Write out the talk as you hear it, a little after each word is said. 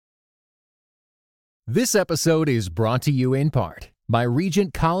This episode is brought to you in part by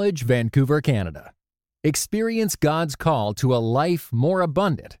Regent College, Vancouver, Canada. Experience God's call to a life more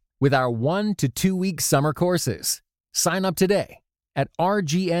abundant with our 1 to 2 week summer courses. Sign up today at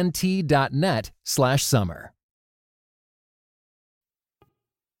rgnt.net/summer.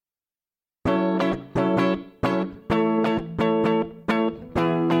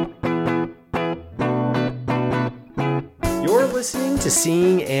 You're listening to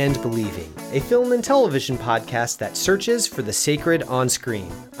Seeing and Believing, a film and television podcast that searches for the sacred on screen.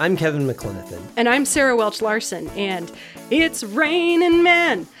 I'm Kevin McLenithan. And I'm Sarah Welch Larson, and it's raining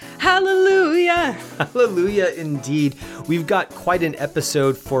men. Hallelujah! Hallelujah indeed. We've got quite an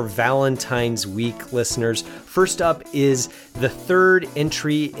episode for Valentine's Week, listeners. First up is the third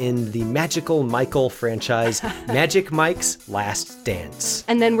entry in the Magical Michael franchise, Magic Mike's Last Dance.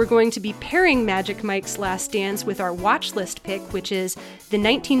 And then we're going to be pairing Magic Mike's Last Dance with our watch list pick, which is the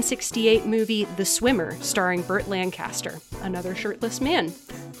 1968 movie The Swimmer, starring Burt Lancaster, another shirtless man.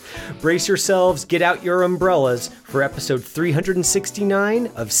 Brace yourselves, get out your umbrellas for episode 369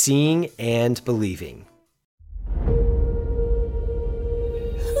 of Seeing and Believing.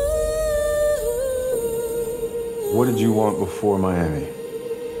 What did you want before Miami?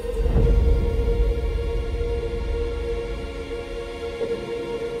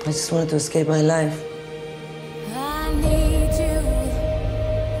 I just wanted to escape my life. I need you.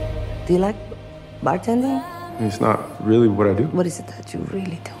 Do you like bartending? It's not really what I do. What is it that you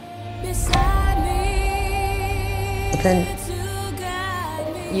really do? Beside me. But then To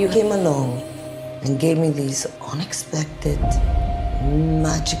guide me. you came along and gave me this unexpected,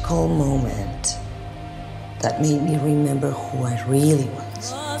 magical moment that made me remember who I really was.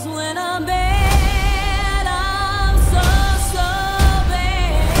 'Cause when I'm bad, I'm so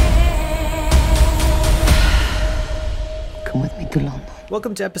bad. Come with me to London.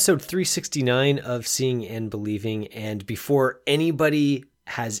 Welcome to episode 369 of Seeing and Believing. And before anybody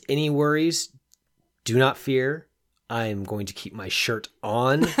has any worries, do not fear. I am going to keep my shirt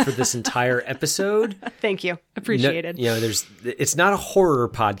on for this entire episode. Thank you. Appreciated. It's not a horror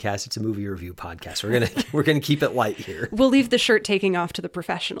podcast, it's a movie review podcast. We're gonna keep it light here. We'll leave the shirt taking off to the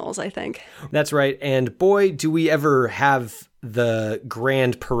professionals, I think. That's right. And boy, do we ever have the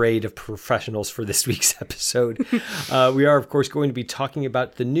grand parade of professionals for this week's episode. We are, of course, going to be talking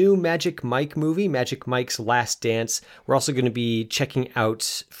about the new Magic Mike movie, Magic Mike's Last Dance. We're also going to be checking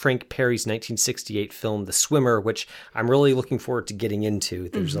out Frank Perry's 1968 film, The Swimmer, which I'm really looking forward to getting into.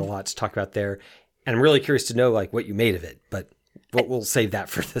 There's a lot to talk about there. And I'm really curious to know what you made of it, but we'll save that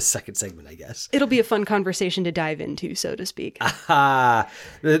for the second segment, I guess. It'll be a fun conversation to dive into, so to speak. There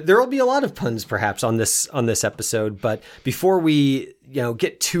will be a lot of puns perhaps on this episode, but before we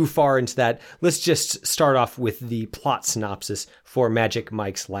get too far into that, let's just start off with the plot synopsis for Magic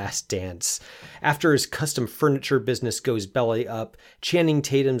Mike's Last Dance. After his custom furniture business goes belly up, Channing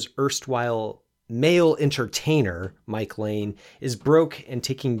Tatum's erstwhile male entertainer, Mike Lane, is broke and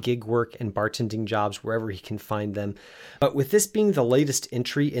taking gig work and bartending jobs wherever he can find them. But with this being the latest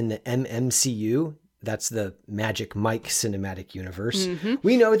entry in the MMCU, that's the Magic Mike cinematic universe,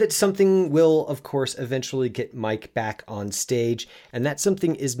 we know that something will, of course, eventually get Mike back on stage. And that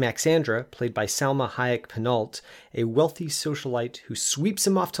something is Maxandra, played by Salma Hayek Pinault, a wealthy socialite who sweeps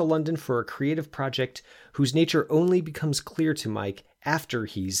him off to London for a creative project whose nature only becomes clear to Mike after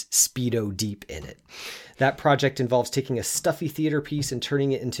he's Speedo deep in it. That project involves taking a stuffy theater piece and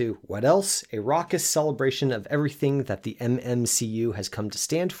turning it into, what else? A raucous celebration of everything that the MMCU has come to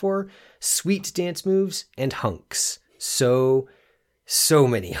stand for: sweet dance moves and hunks. So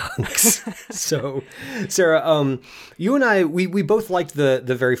many hunks. So, Sarah, you and I, we both liked the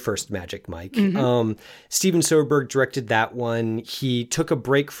very first Magic Mike. Steven Soderbergh directed that one. He took a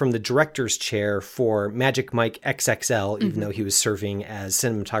break from the director's chair for Magic Mike XXL, even though he was serving as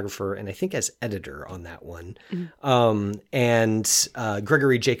cinematographer and I think as editor on that one. And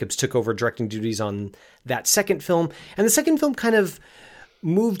Gregory Jacobs took over directing duties on that second film. And the second film kind of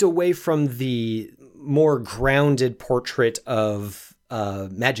moved away from the more grounded portrait of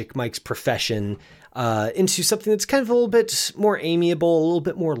Magic Mike's profession into something that's kind of a little bit more amiable, a little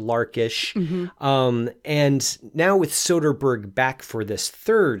bit more larkish. And now with Soderbergh back for this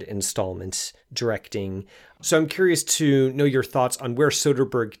third installment directing. So I'm curious to know your thoughts on where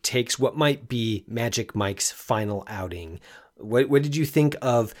Soderbergh takes what might be Magic Mike's final outing. What did you think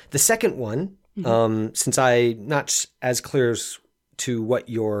of the second one? Since I'm not as clear as to what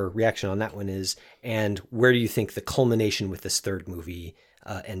your reaction on that one is, and where do you think the culmination with this third movie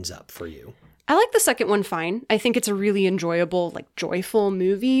ends up for you. I like the second one fine. I think it's a really enjoyable, joyful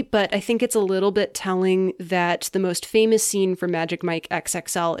movie, but I think it's a little bit telling that the most famous scene for Magic Mike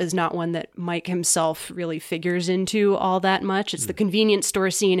XXL is not one that Mike himself really figures into all that much. It's the convenience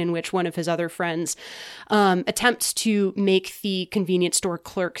store scene in which one of his other friends attempts to make the convenience store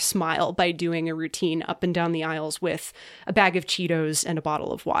clerk smile by doing a routine up and down the aisles with a bag of Cheetos and a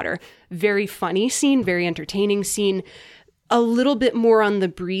bottle of water. Very funny scene, very entertaining scene. A little bit more on the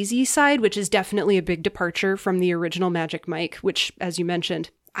breezy side, which is definitely a big departure from the original Magic Mike, which, as you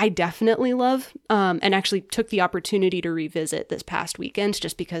mentioned, I definitely love, and actually took the opportunity to revisit this past weekend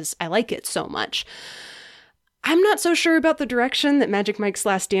just because I like it so much. I'm not so sure about the direction that Magic Mike's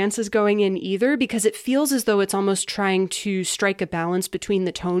Last Dance is going in either, because it feels as though it's almost trying to strike a balance between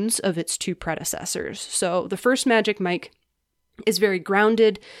the tones of its two predecessors. So the first Magic Mike is very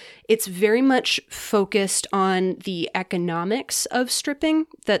grounded. It's very much focused on the economics of stripping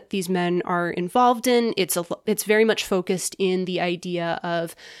that these men are involved in. It's very much focused in the idea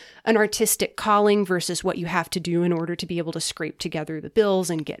of an artistic calling versus what you have to do in order to be able to scrape together the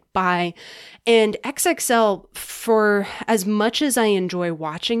bills and get by. And XXL, for as much as I enjoy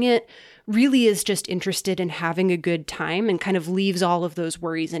watching it, really is just interested in having a good time and kind of leaves all of those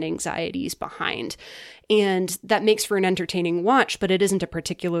worries and anxieties behind. And that makes for an entertaining watch, but it isn't a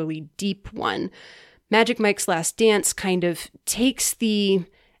particularly deep one. Magic Mike's Last Dance kind of takes the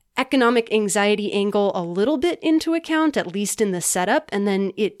economic anxiety angle a little bit into account, at least in the setup, and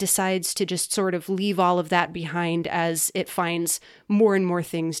then it decides to just sort of leave all of that behind as it finds more and more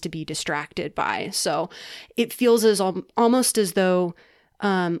things to be distracted by. So it feels almost as though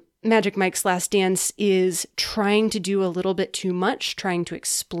Magic Mike's Last Dance is trying to do a little bit too much, trying to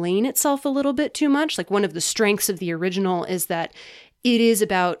explain itself a little bit too much. Like, one of the strengths of the original is that it is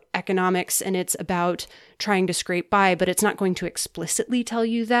about economics and it's about trying to scrape by, but it's not going to explicitly tell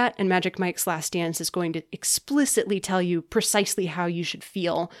you that. And Magic Mike's Last Dance is going to explicitly tell you precisely how you should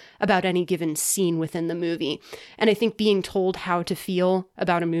feel about any given scene within the movie. And I think being told how to feel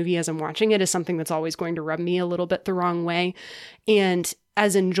about a movie as I'm watching it is something that's always going to rub me a little bit the wrong way. And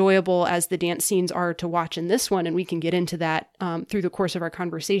as enjoyable as the dance scenes are to watch in this one, and we can get into that through the course of our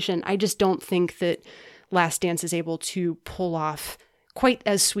conversation, I just don't think that Last Dance is able to pull off quite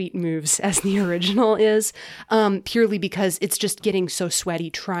as sweet moves as the original is, purely because it's just getting so sweaty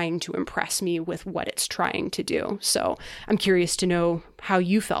trying to impress me with what it's trying to do. So I'm curious to know how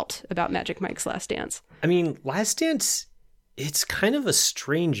you felt about Magic Mike's Last Dance. I mean, Last Dance, it's kind of a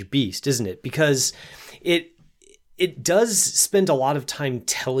strange beast, isn't it? Because it does spend a lot of time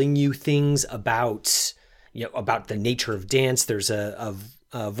telling you things about, about the nature of dance. There's a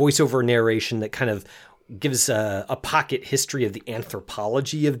voiceover narration that kind of gives a pocket history of the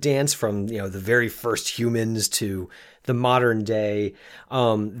anthropology of dance from, the very first humans to the modern day.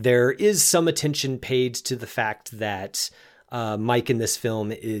 There is some attention paid to the fact that Mike in this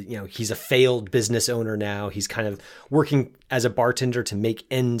film is, he's a failed business owner now. He's kind of working as a bartender to make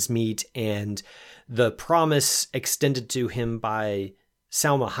ends meet, and the promise extended to him by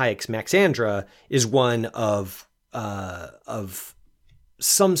Salma Hayek's Maxandra is one of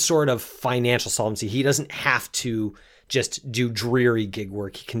some sort of financial solvency. He doesn't have to just do dreary gig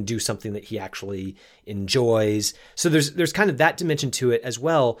work. He can do something that he actually enjoys. So there's kind of that dimension to it as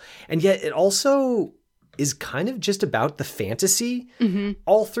well. And yet it also is kind of just about the fantasy. Mm-hmm.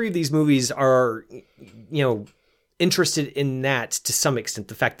 All three of these movies are, interested in that to some extent.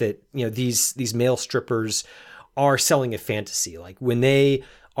 The fact that, these male strippers are selling a fantasy. Like, when they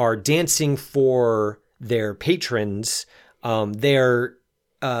are dancing for their patrons, they're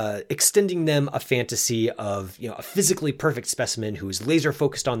extending them a fantasy of, a physically perfect specimen who is laser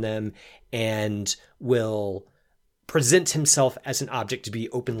focused on them and will present himself as an object to be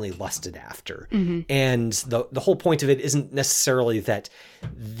openly lusted after. Mm-hmm. And the whole point of it isn't necessarily that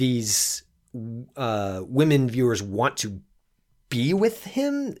these women viewers want to be with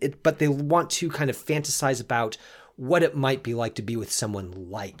him, but they want to kind of fantasize about what it might be like to be with someone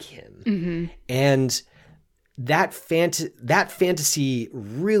like him. Mm-hmm. And that fantasy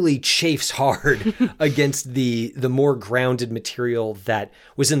really chafes hard against the more grounded material that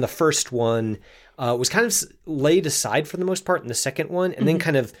was in the first one, was kind of laid aside for the most part in the second one, and mm-hmm. then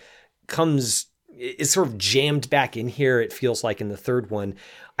kind of is sort of jammed back in here, it feels like, in the third one.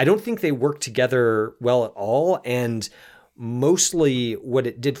 I don't think they work together well at all, and mostly what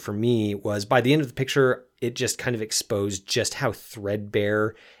it did for me was, by the end of the picture, it just kind of exposed just how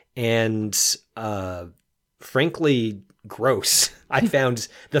threadbare and frankly gross. I found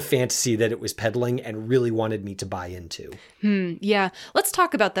the fantasy that it was peddling and really wanted me to buy into. Yeah. Let's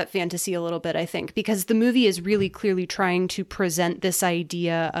talk about that fantasy a little bit, I think, because the movie is really clearly trying to present this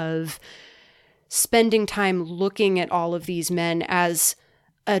idea of spending time looking at all of these men as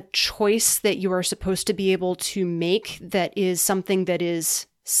a choice that you are supposed to be able to make that is something that is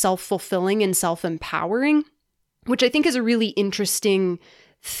self-fulfilling and self-empowering, which I think is a really interesting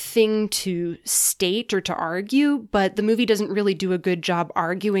thing to state or to argue, but the movie doesn't really do a good job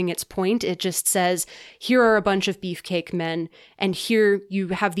arguing its point. It just says, here are a bunch of beefcake men, and here you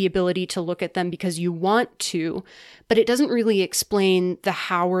have the ability to look at them because you want to, but it doesn't really explain the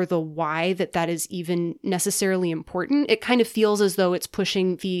how or the why that is even necessarily important. It kind of feels as though it's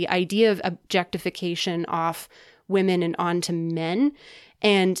pushing the idea of objectification off women and onto men,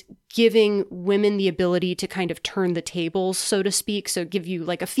 and giving women the ability to kind of turn the tables, so to speak. So give you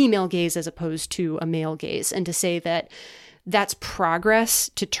like a female gaze as opposed to a male gaze, and to say that that's progress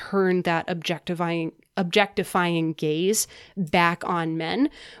to turn that objectifying gaze back on men,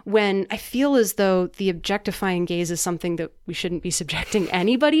 when I feel as though the objectifying gaze is something that we shouldn't be subjecting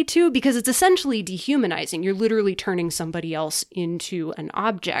anybody to, because it's essentially dehumanizing. You're literally turning somebody else into an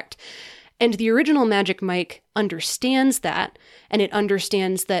object. And the original Magic Mike understands that, and it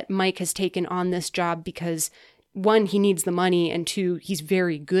understands that Mike has taken on this job because, one, he needs the money, and two, he's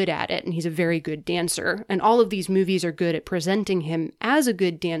very good at it, and he's a very good dancer. And all of these movies are good at presenting him as a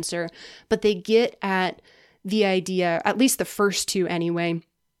good dancer, but they get at the idea, at least the first two anyway,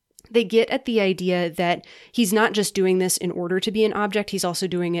 they get at the idea that he's not just doing this in order to be an object, he's also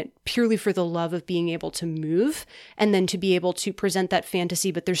doing it purely for the love of being able to move and then to be able to present that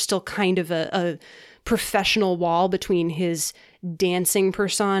fantasy, but there's still kind of a professional wall between his dancing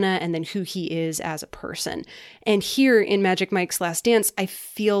persona and then who he is as a person. And here in Magic Mike's Last Dance, I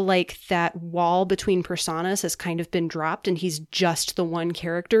feel like that wall between personas has kind of been dropped, and he's just the one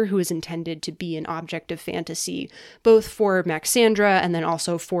character who is intended to be an object of fantasy, both for Maxandra and then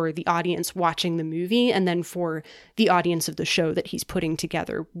also for the audience watching the movie, and then for the audience of the show that he's putting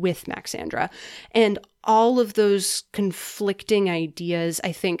together with Maxandra. And all of those conflicting ideas,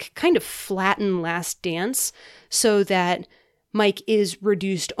 I think, kind of flatten Last Dance so that Mike is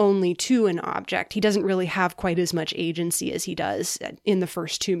reduced only to an object. He doesn't really have quite as much agency as he does in the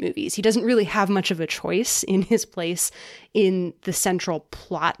first two movies. He doesn't really have much of a choice in his place in the central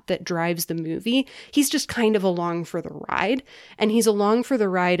plot that drives the movie. He's just kind of along for the ride, and he's along for the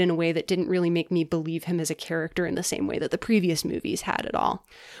ride in a way that didn't really make me believe him as a character in the same way that the previous movies had at all.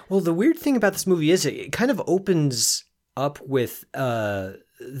 Well, the weird thing about this movie is it kind of opens up with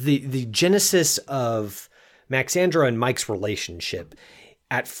the genesis of Maxandra and Mike's relationship.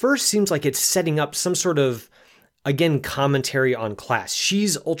 At first seems like it's setting up some sort of, again, commentary on class.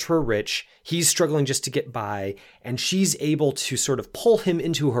 She's ultra rich, he's struggling just to get by, and she's able to sort of pull him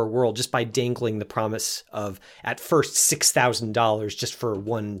into her world just by dangling the promise of, at first, $6,000 just for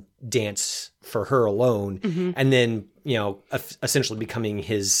one dance for her alone, and then, you know, essentially becoming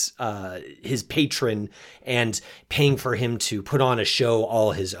his patron and paying for him to put on a show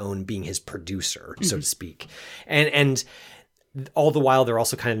all his own, being his producer, so to speak. And all the while they're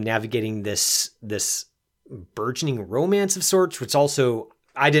also kind of navigating this burgeoning romance of sorts, which also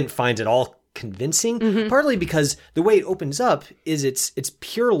I didn't find at all convincing, partly because the way it opens up is it's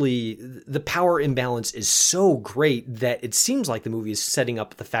purely, the power imbalance is so great that it seems like the movie is setting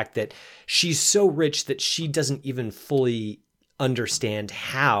up the fact that she's so rich that she doesn't even fully understand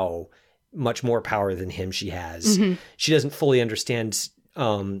how much more power than him she has. She doesn't fully understand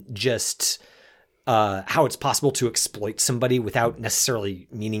just how it's possible to exploit somebody without necessarily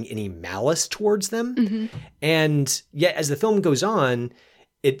meaning any malice towards them. And yet as the film goes on,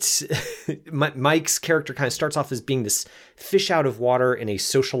 it's Mike's character kind of starts off as being this fish out of water in a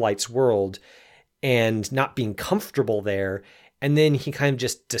socialite's world and not being comfortable there. And then he kind of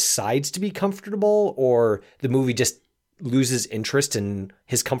just decides to be comfortable, or the movie just loses interest in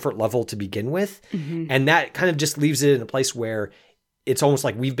his comfort level to begin with. And that kind of just leaves it in a place where it's almost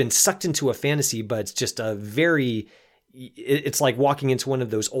like we've been sucked into a fantasy, but it's just it's like walking into one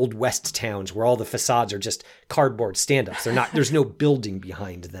of those old West towns where all the facades are just cardboard stand-ups. There's no building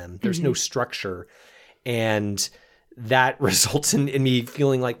behind them. There's no structure. And that results in me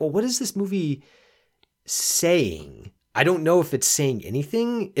feeling like, well, what is this movie saying? I don't know if it's saying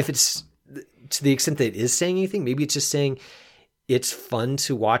anything. If it's to the extent that it is saying anything, maybe it's just saying it's fun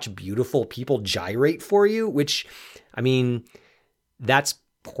to watch beautiful people gyrate for you, which, I mean, that's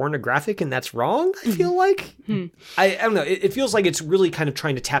pornographic and that's wrong, I feel like. I don't know. It feels like it's really kind of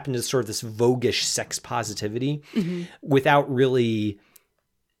trying to tap into sort of this voguish sex positivity without really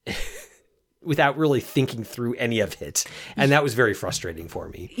without really thinking through any of it. And that was very frustrating for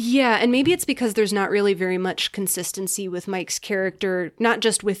me. Yeah, and maybe it's because there's not really very much consistency with Mike's character, not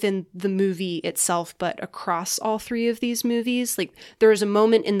just within the movie itself, but across all three of these movies. Like, there is a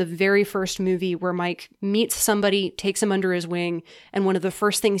moment in the very first movie where Mike meets somebody, takes him under his wing, and one of the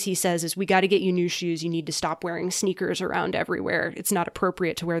first things he says is, "We got to get you new shoes. You need to stop wearing sneakers around everywhere. It's not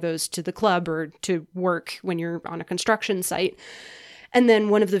appropriate to wear those to the club or to work when you're on a construction site." And then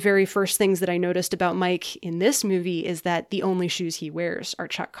one of the very first things that I noticed about Mike in this movie is that the only shoes he wears are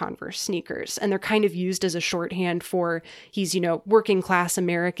Chuck Converse sneakers. And they're kind of used as a shorthand for he's, working class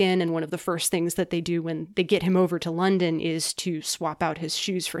American. And one of the first things that they do when they get him over to London is to swap out his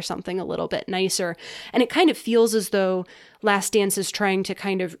shoes for something a little bit nicer. And it kind of feels as though Last Dance is trying to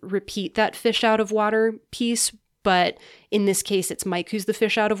kind of repeat that fish out of water piece. But in this case, it's Mike who's the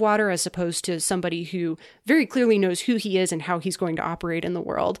fish out of water, as opposed to somebody who very clearly knows who he is and how he's going to operate in the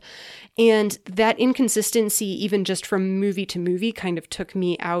world. And that inconsistency, even just from movie to movie, kind of took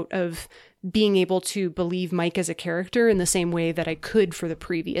me out of being able to believe Mike as a character in the same way that I could for the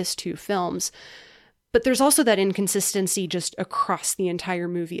previous two films. But there's also that inconsistency just across the entire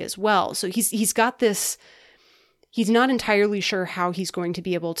movie as well. So he's got this... He's not entirely sure how he's going to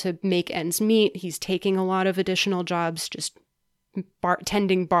be able to make ends meet. He's taking a lot of additional jobs, just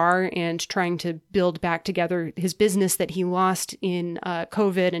tending bar and trying to build back together his business that he lost in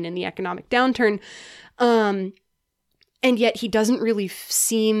COVID and in the economic downturn. And yet he doesn't really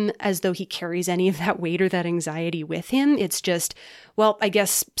seem as though he carries any of that weight or that anxiety with him. It's just, well, I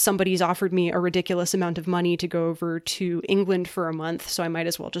guess somebody's offered me a ridiculous amount of money to go over to England for a month, so I might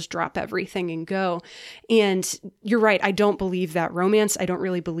as well just drop everything and go. And you're right, I don't believe that romance. I don't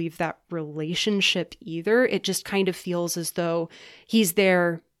really believe that relationship either. It just kind of feels as though he's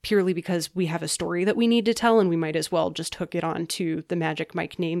there purely because we have a story that we need to tell, and we might as well just hook it on to the Magic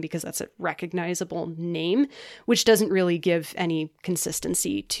Mike name because that's a recognizable name, which doesn't really give any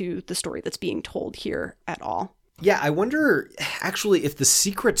consistency to the story that's being told here at all. Yeah, I wonder actually if the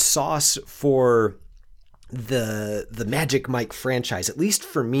secret sauce for the Magic Mike franchise, at least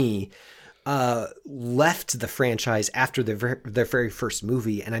for me, left the franchise after their very first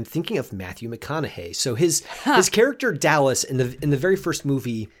movie, and I'm thinking of Matthew McConaughey. So his character Dallas in the very first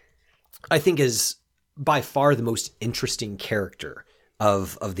movie, I think, is by far the most interesting character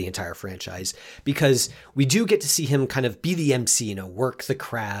of the entire franchise, because we do get to see him kind of be the MC, work the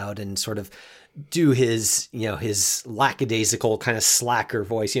crowd and sort of do his lackadaisical kind of slacker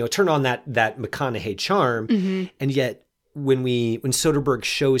voice, turn on that McConaughey charm, and yet when Soderbergh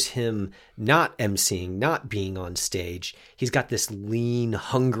shows him not emceeing, not being on stage, he's got this lean,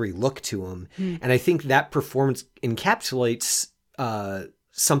 hungry look to him. And I think that performance encapsulates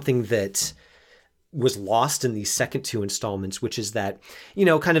something that was lost in these second two installments, which is that,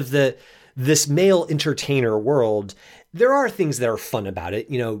 kind of this male entertainer world, there are things that are fun about it.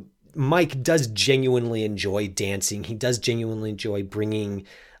 Mike does genuinely enjoy dancing. He does genuinely enjoy bringing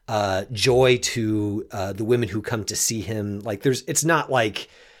joy to the women who come to see him. Like it's not like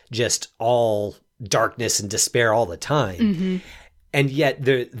just all darkness and despair all the time. And yet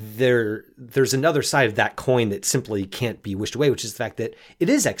there's another side of that coin that simply can't be wished away, which is the fact that it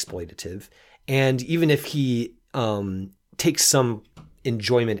is exploitative. And even if he takes some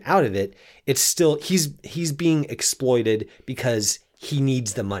enjoyment out of it, it's still he's being exploited because he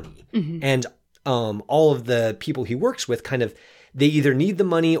needs the money. And all of the people he works with kind of, they either need the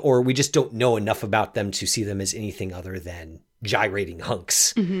money or we just don't know enough about them to see them as anything other than gyrating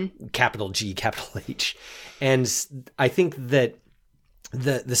hunks, capital G, capital H. And I think that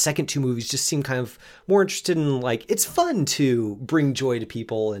the second two movies just seem kind of more interested in, like, it's fun to bring joy to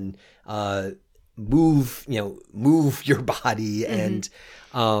people and move your body and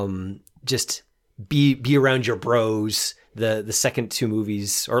just be around your bros. The second two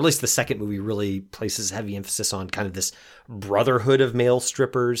movies, or at least the second movie, really places heavy emphasis on kind of this brotherhood of male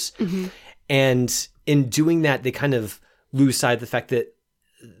strippers. And in doing that, they kind of lose sight of the fact that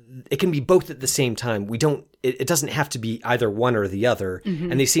it can be both at the same time. It doesn't have to be either one or the other.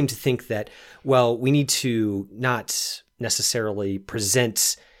 And they seem to think that, well, we need to not necessarily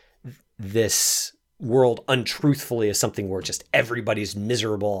present this world untruthfully as something where just everybody's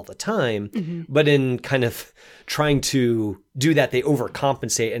miserable all the time, but in kind of trying to do that, they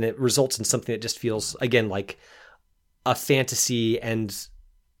overcompensate, and it results in something that just feels, again, like a fantasy, and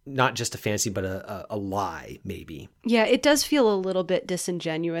not just a fantasy, but a lie, maybe. Yeah, it does feel a little bit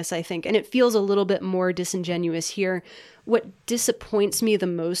disingenuous, I think, and it feels a little bit more disingenuous here. What disappoints me the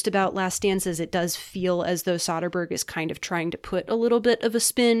most about Last Dance is it does feel as though Soderbergh is kind of trying to put a little bit of a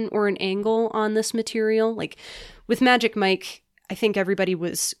spin or an angle on this material. Like with Magic Mike, I think everybody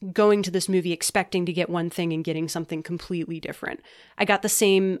was going to this movie expecting to get one thing and getting something completely different. I got the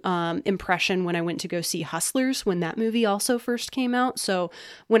same impression when I went to go see Hustlers when that movie also first came out. So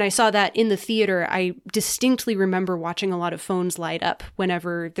when I saw that in the theater, I distinctly remember watching a lot of phones light up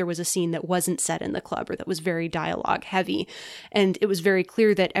whenever there was a scene that wasn't set in the club or that was very dialogue heavy. And it was very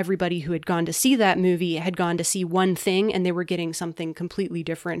clear that everybody who had gone to see that movie had gone to see one thing and they were getting something completely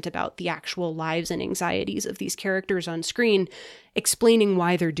different about the actual lives and anxieties of these characters on screen, explaining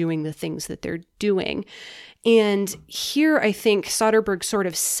why they're doing the things that they're doing. And here I think Soderbergh sort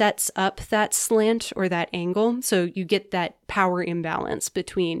of sets up that slant or that angle. So you get that power imbalance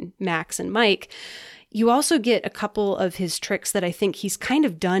between Max and Mike. You also get a couple of his tricks that I think he's kind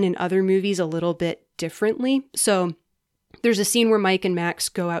of done in other movies a little bit differently. So there's a scene where Mike and Max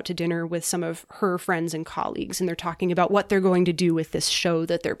go out to dinner with some of her friends and colleagues, and they're talking about what they're going to do with this show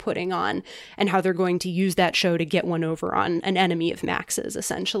that they're putting on and how they're going to use that show to get one over on an enemy of Max's,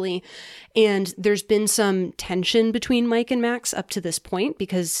 essentially. And there's been some tension between Mike and Max up to this point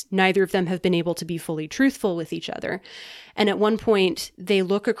because neither of them have been able to be fully truthful with each other. And at one point, they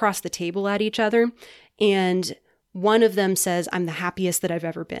look across the table at each other, and one of them says, "I'm the happiest that I've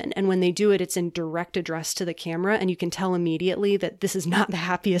ever been." And when they do it, it's in direct address to the camera. And you can tell immediately that this is not the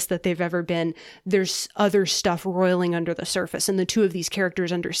happiest that they've ever been. There's other stuff roiling under the surface. And the two of these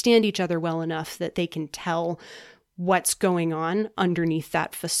characters understand each other well enough that they can tell what's going on underneath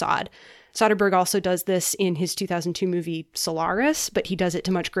that facade. Soderbergh also does this in his 2002 movie Solaris, but he does it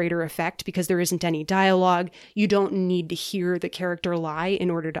to much greater effect because there isn't any dialogue. You don't need to hear the character lie in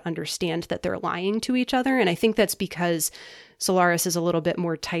order to understand that they're lying to each other. And I think that's because Solaris is a little bit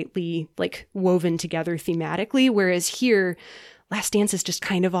more tightly woven together thematically, whereas here, Last Dance is just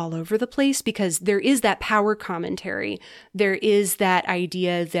kind of all over the place because there is that power commentary. There is that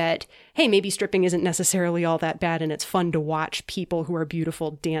idea that, hey, maybe stripping isn't necessarily all that bad and it's fun to watch people who are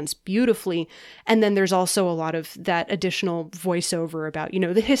beautiful dance beautifully. And then there's also a lot of that additional voiceover about,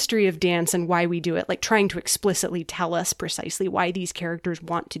 the history of dance and why we do it, trying to explicitly tell us precisely why these characters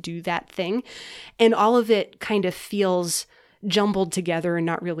want to do that thing. And all of it kind of feels jumbled together and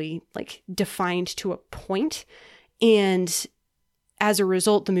not really defined to a point. And as a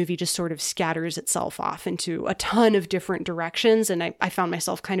result, the movie just sort of scatters itself off into a ton of different directions. And I found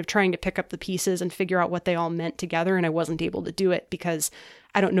myself kind of trying to pick up the pieces and figure out what they all meant together. And I wasn't able to do it because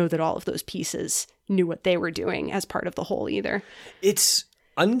I don't know that all of those pieces knew what they were doing as part of the whole either. It's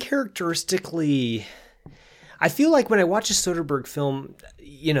uncharacteristically... I feel like when I watch a Soderbergh film,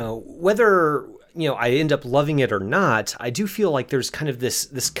 whether, I end up loving it or not, I do feel like there's kind of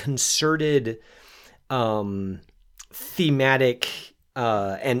this concerted thematic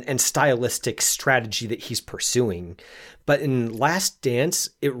and stylistic strategy that he's pursuing. But in Last Dance,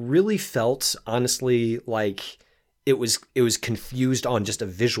 it really felt honestly like it was confused on just a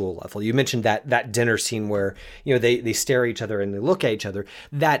visual level. You mentioned that dinner scene where they stare at each other and they look at each other.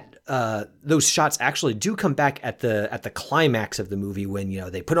 That those shots actually do come back at the climax of the movie when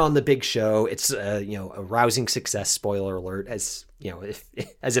they put on the big show. It's a rousing success. Spoiler alert, as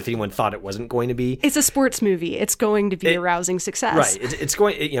if anyone thought it wasn't going to be. It's a sports movie. It's going to be a rousing success, right? It's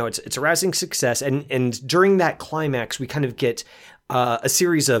going. It's a rousing success, and during that climax, we kind of get a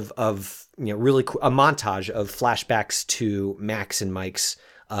series of really cool, a montage of flashbacks to Max and Mike's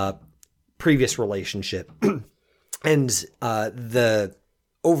previous relationship. And the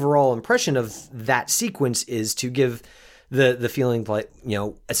overall impression of that sequence is to give the feeling like,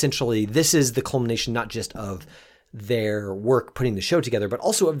 essentially this is the culmination not just of their work putting the show together, but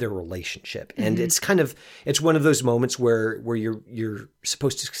also of their relationship. And it's one of those moments where you're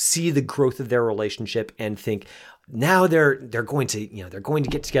supposed to see the growth of their relationship and think, now they're going to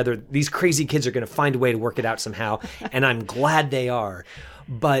get together. These crazy kids are going to find a way to work it out somehow. And I'm glad they are.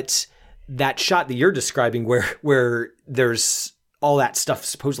 But that shot that you're describing where there's all that stuff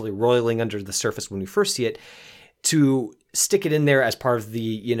supposedly roiling under the surface when we first see it, to stick it in there as part of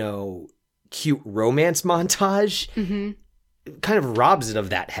the, cute romance montage, kind of robs it of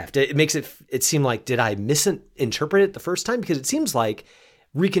that heft. It makes it seem like, did I misinterpret it the first time? Because it seems like,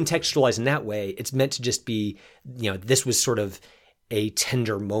 recontextualized in that way, it's meant to just be, this was sort of a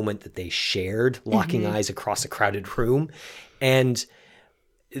tender moment that they shared, locking eyes across a crowded room. And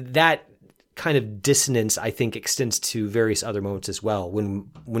that kind of dissonance, I think, extends to various other moments as well.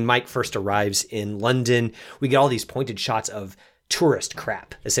 When Mike first arrives in London, we get all these pointed shots of tourist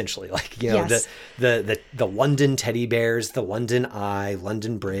crap, essentially, yes. the London teddy bears, the London Eye,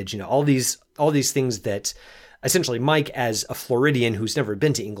 London Bridge, all these things that essentially Mike, as a Floridian who's never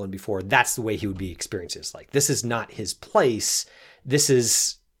been to England before, that's the way he would be experiencing it. Like, this is not his place. This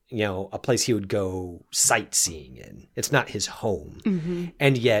is, a place he would go sightseeing in. It's not his home.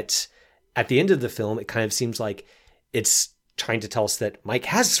 And yet at the end of the film, it kind of seems like it's trying to tell us that Mike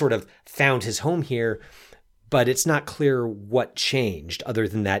has sort of found his home here, but it's not clear what changed other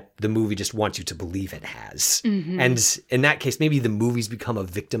than that the movie just wants you to believe it has. And in that case, maybe the movie's become a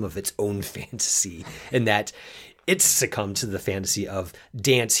victim of its own fantasy in that it's succumbed to the fantasy of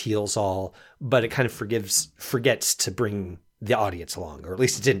dance heals all, but it kind of forgets to bring the audience along, or at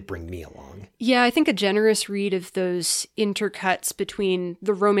least it didn't bring me along. Yeah, I think a generous read of those intercuts between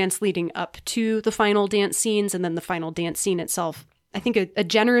the romance leading up to the final dance scenes and then the final dance scene itself, I think a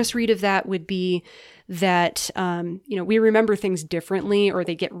generous read of that would be that, we remember things differently, or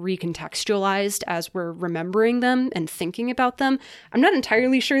they get recontextualized as we're remembering them and thinking about them. I'm not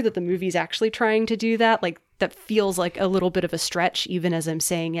entirely sure that the movie's actually trying to do that. Like, that feels like a little bit of a stretch, even as I'm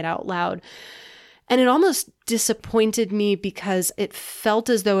saying it out loud. And it almost disappointed me because it felt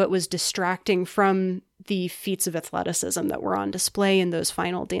as though it was distracting from the feats of athleticism that were on display in those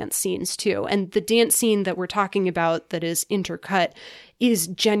final dance scenes too. And the dance scene that we're talking about that is intercut is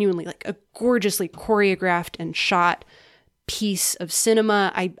genuinely like a gorgeously choreographed and shot piece of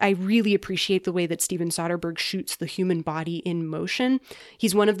cinema. I really appreciate the way that Steven Soderbergh shoots the human body in motion.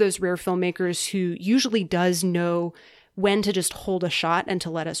 He's one of those rare filmmakers who usually does know when to just hold a shot and to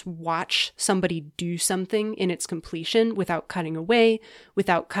let us watch somebody do something in its completion without cutting away,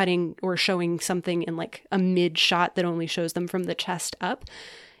 without cutting or showing something in like a mid shot that only shows them from the chest up.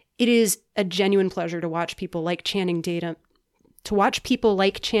 It is a genuine pleasure to watch people like Channing Tatum,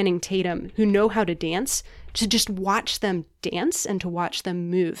 who know how to dance, to just watch them dance and to watch them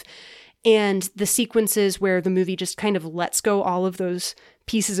move. And the sequences where the movie just kind of lets go all of those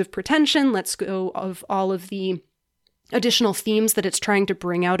pieces of pretension, lets go of all of the additional themes that it's trying to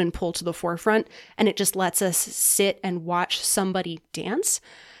bring out and pull to the forefront, and it just lets us sit and watch somebody dance,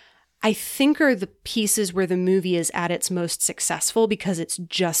 I think are the pieces where the movie is at its most successful because it's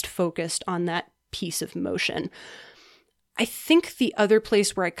just focused on that piece of motion. I think the other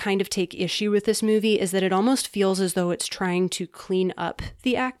place where I kind of take issue with this movie is that it almost feels as though it's trying to clean up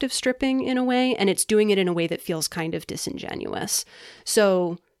the act of stripping in a way, and it's doing it in a way that feels kind of disingenuous.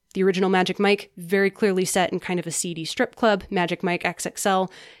 So the original Magic Mike, very clearly set in kind of a seedy strip club. Magic Mike XXL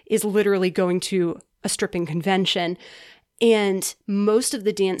is literally going to a stripping convention. And most of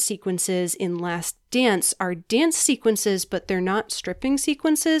the dance sequences in Last Dance are dance sequences, but they're not stripping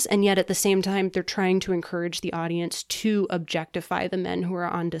sequences. And yet at the same time, they're trying to encourage the audience to objectify the men who are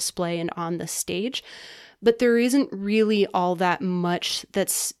on display and on the stage. But there isn't really all that much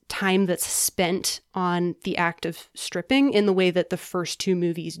time that's spent on the act of stripping in the way that the first two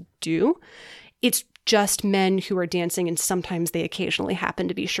movies do. It's just men who are dancing, and sometimes they occasionally happen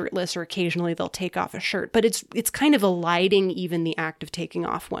to be shirtless, or occasionally they'll take off a shirt. But it's kind of eliding even the act of taking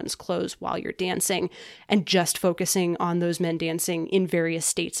off one's clothes while you're dancing and just focusing on those men dancing in various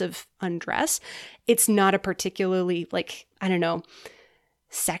states of undress. It's not a particularly,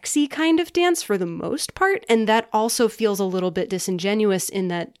 sexy kind of dance for the most part. And that also feels a little bit disingenuous in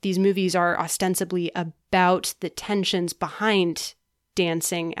that these movies are ostensibly about the tensions behind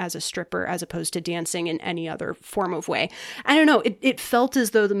dancing as a stripper as opposed to dancing in any other form of way. I don't know. It felt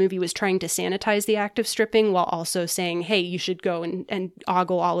as though the movie was trying to sanitize the act of stripping while also saying, hey, you should go and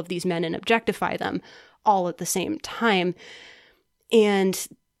ogle all of these men and objectify them all at the same time. And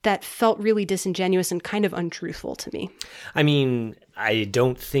that felt really disingenuous and kind of untruthful to me. I mean, I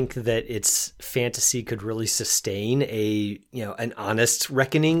don't think that its fantasy could really sustain an honest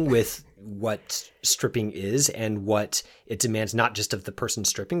reckoning with what stripping is and what it demands, not just of the person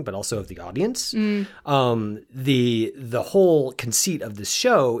stripping, but also of the audience. The whole conceit of this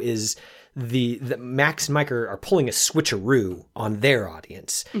show is the Max and Mike are pulling a switcheroo on their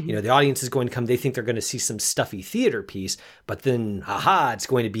audience. Mm-hmm. The audience is going to come, they think they're going to see some stuffy theater piece, but then, it's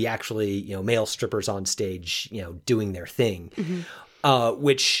going to be actually, male strippers on stage, doing their thing,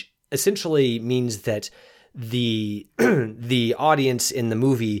 which essentially means that the audience in the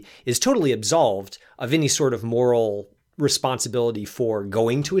movie is totally absolved of any sort of moral responsibility for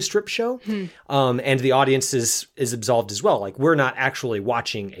going to a strip show. And the audience is absolved as well. Like, we're not actually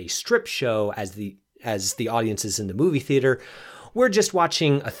watching a strip show as the audience is in the movie theater. We're just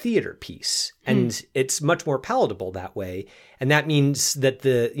watching a theater piece, and it's much more palatable that way. And that means that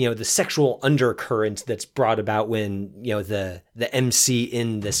the sexual undercurrent that's brought about when, the MC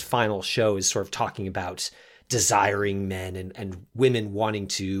in this final show is sort of talking about desiring men and women wanting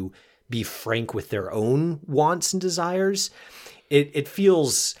to be frank with their own wants and desires. It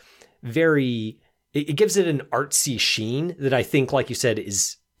feels very, it gives it an artsy sheen that I think, like you said,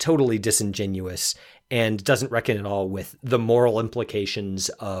 is totally disingenuous and doesn't reckon at all with the moral implications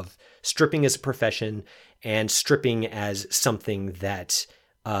of stripping as a profession and stripping as something that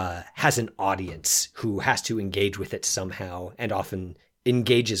has an audience who has to engage with it somehow, and often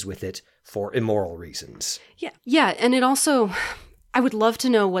engages with it for immoral reasons. Yeah. And it also, I would love to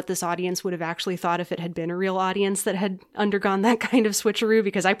know what this audience would have actually thought if it had been a real audience that had undergone that kind of switcheroo,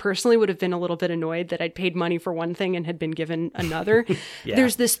 because I personally would have been a little bit annoyed that I'd paid money for one thing and had been given another. Yeah.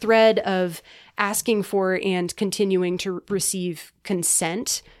 There's this thread of asking for and continuing to receive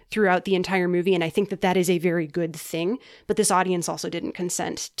consent throughout the entire movie, and I think that that is a very good thing. But this audience also didn't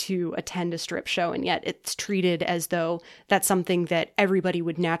consent to attend a strip show, and yet it's treated as though that's something that everybody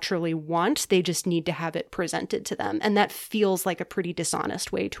would naturally want. They just need to have it presented to them. And that feels like a pretty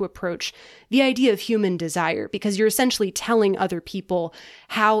dishonest way to approach the idea of human desire, because you're essentially telling other people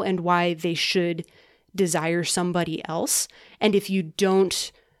how and why they should desire somebody else. And if you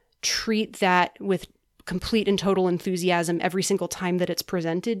don't treat that with complete and total enthusiasm every single time that it's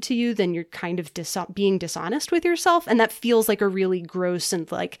presented to you, then you're kind of being dishonest with yourself. And that feels like a really gross and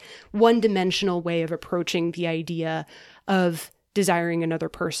like one-dimensional way of approaching the idea of desiring another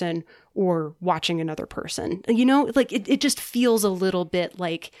person or watching another person. You know, like it just feels a little bit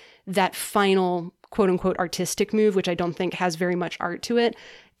like that final quote-unquote artistic move, which I don't think has very much art to it.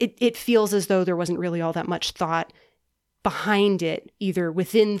 It feels as though there wasn't really all that much thought behind it, either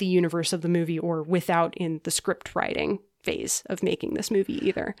within the universe of the movie or without in the script writing phase of making this movie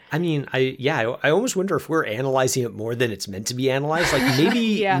either. I mean, I almost wonder if we're analyzing it more than it's meant to be analyzed. Like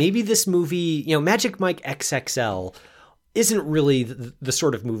maybe maybe this movie, you know, Magic Mike XXL isn't really the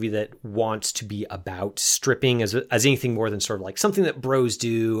sort of movie that wants to be about stripping as anything more than sort of like something that bros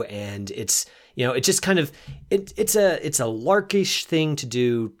do, and it's, you know, it just kind of it's a larkish thing to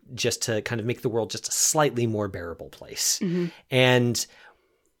do just to kind of make the world just a slightly more bearable place. Mm-hmm. And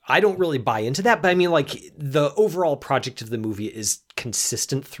I don't really buy into that, but I mean, like, the overall project of the movie is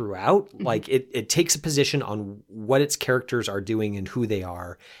consistent throughout. Mm-hmm. Like it takes a position on what its characters are doing and who they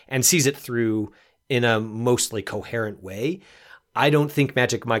are, and sees it through in a mostly coherent way. I don't think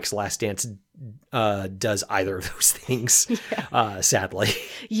Magic Mike's Last Dance does either of those things, sadly.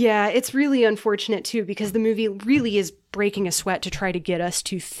 Yeah, it's really unfortunate too, because the movie really is breaking a sweat to try to get us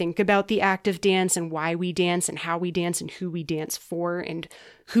to think about the act of dance and why we dance and how we dance and who we dance for and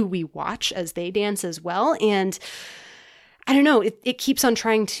who we watch as they dance as well. And I don't know, it keeps on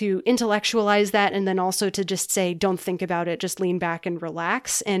trying to intellectualize that, and then also to just say, don't think about it, just lean back and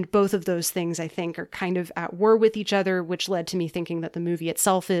relax. And both of those things, I think, are kind of at war with each other, which led to me thinking that the movie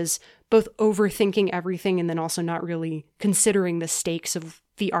itself is both overthinking everything and then also not really considering the stakes of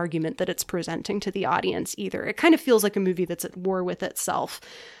the argument that it's presenting to the audience either. It kind of feels like a movie that's at war with itself,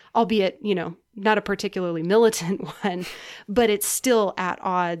 albeit, you know, not a particularly militant one, but it's still at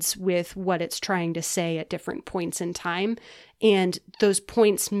odds with what it's trying to say at different points in time. And those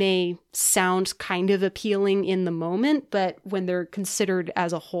points may sound kind of appealing in the moment, but when they're considered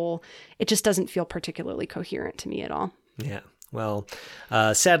as a whole, it just doesn't feel particularly coherent to me at all. Yeah. Well,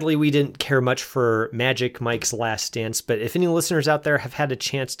 sadly, we didn't care much for Magic Mike's Last Dance, but if any listeners out there have had a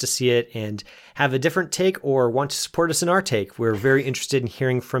chance to see it and have a different take or want to support us in our take, we're very interested in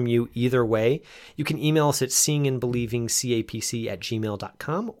hearing from you either way. You can email us at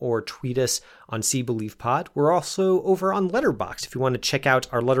seeingandbelievingcapc@gmail.com or tweet us on SeeBelievePod. We're also over on Letterboxd. If you want to check out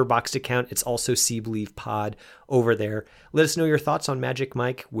our Letterboxd account, it's also SeeBelievePod over there. Let us know your thoughts on Magic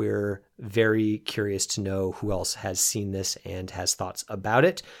Mike. We're very curious to know who else has seen this and has thoughts about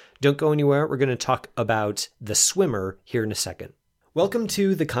it. Don't go anywhere. We're going to talk about The Swimmer here in a second. Welcome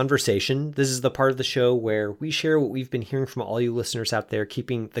to The Conversation. This is the part of the show where we share what we've been hearing from all you listeners out there,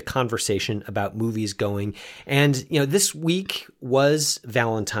 keeping the conversation about movies going. And, you know, this week was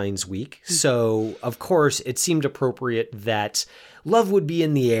Valentine's week. So, of course, it seemed appropriate that love would be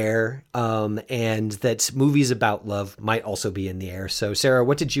in the air, and that movies about love might also be in the air. So, Sarah,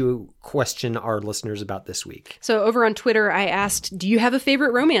 what did you question our listeners about this week? So over on Twitter, I asked, do you have a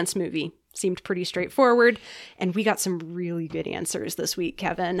favorite romance movie? Seemed pretty straightforward, and we got some really good answers this week,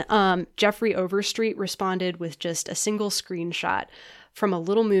 Kevin. Jeffrey Overstreet responded with just a single screenshot from a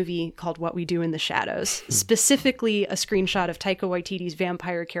little movie called What We Do in the Shadows, specifically a screenshot of Taika Waititi's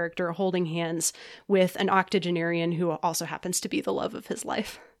vampire character holding hands with an octogenarian who also happens to be the love of his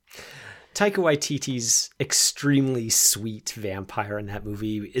life. Taika Waititi's extremely sweet vampire in that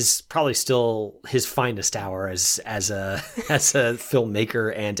movie is probably still his finest hour as a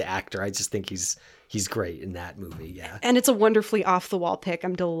filmmaker and actor. I just think he's he's great in that movie. Yeah. And it's a wonderfully off-the-wall pick.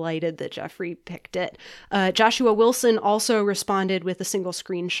 I'm delighted that Jeffrey picked it. Joshua Wilson also responded with a single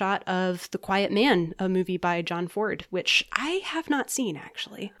screenshot of The Quiet Man, a movie by John Ford, which I have not seen,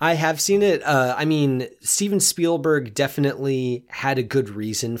 actually. I have seen it. I mean, Steven Spielberg definitely had a good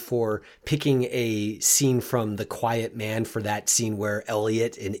reason for picking a scene from The Quiet Man for that scene where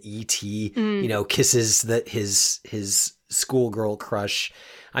Elliot in E.T., kisses his schoolgirl crush.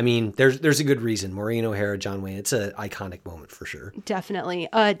 I mean, there's a good reason. Maureen O'Hara, John Wayne. It's an iconic moment for sure. Definitely.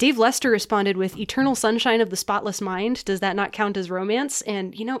 Dave Lester responded with Eternal Sunshine of the Spotless Mind. Does that not count as romance?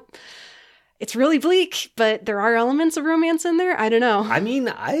 And, it's really bleak, but there are elements of romance in there. I don't know. I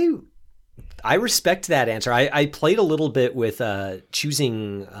mean, I respect that answer. I played a little bit with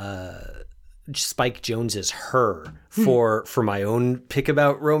choosing Spike Jonze's Her for my own pick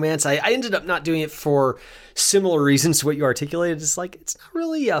about romance. I ended up not doing it for similar reasons to what you articulated. It's like, it's not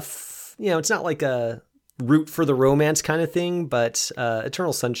really it's not like a root for the romance kind of thing, but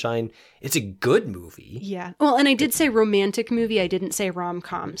Eternal Sunshine, it's a good movie. Yeah. Well, and I did say romantic movie. I didn't say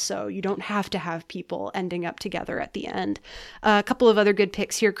rom-com, so you don't have to have people ending up together at the end. A couple of other good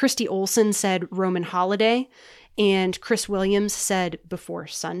picks here. Christy Olson said Roman Holiday. And Chris Williams said Before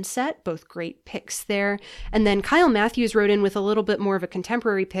Sunset, both great picks there. And then Kyle Matthews wrote in with a little bit more of a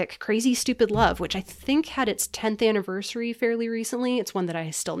contemporary pick, Crazy Stupid Love, which I think had its 10th anniversary fairly recently. It's one that I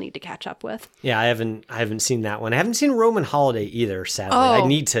still need to catch up with. Yeah, I haven't seen that one. I haven't seen Roman Holiday either, sadly. I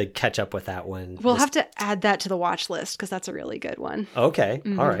need to catch up with that one. We'll have to add that to the watch list because that's a really good one. Okay,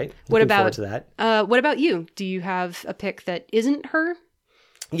 all right. What Looking about forward to that? What about you? Do you have a pick that isn't Her?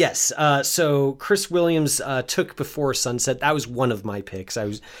 Yes. So Chris Williams took Before Sunset. That was one of my picks.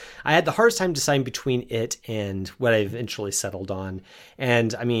 I had the hardest time deciding between it and what I eventually settled on.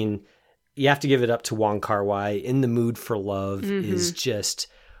 And I mean, you have to give it up to Wong Kar-wai. In the Mood for Love is just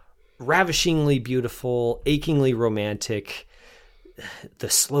ravishingly beautiful, achingly romantic. The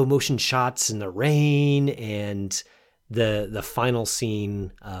slow motion shots in the rain and the final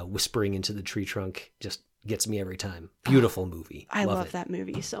scene whispering into the tree trunk just gets me every time. Beautiful movie. I love that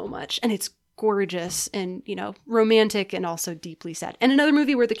movie so much. And it's gorgeous and, romantic and also deeply sad. And another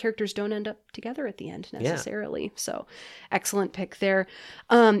movie where the characters don't end up together at the end necessarily. Yeah. So excellent pick there.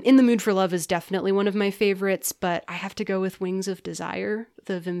 In the Mood for Love is definitely one of my favorites, but I have to go with Wings of Desire,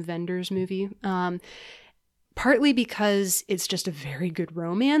 the Wim Wenders movie. Partly because it's just a very good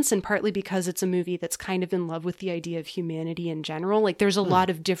romance and partly because it's a movie that's kind of in love with the idea of humanity in general. Like there's a lot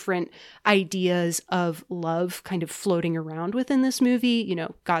of different ideas of love kind of floating around within this movie,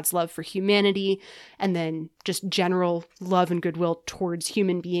 God's love for humanity and then just general love and goodwill towards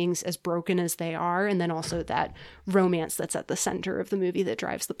human beings as broken as they are. And then also that romance that's at the center of the movie that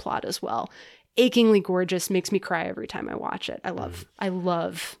drives the plot as well. Achingly gorgeous, makes me cry every time I watch it. I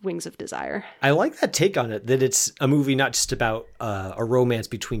love Wings of Desire. I like that take on it, that it's a movie not just about a romance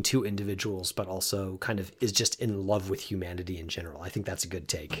between two individuals, but also kind of is just in love with humanity in general. I think that's a good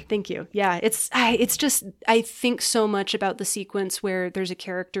take. Thank you. Yeah, it's just, I think so much about the sequence where there's a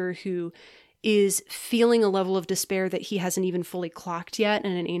character who is feeling a level of despair that he hasn't even fully clocked yet,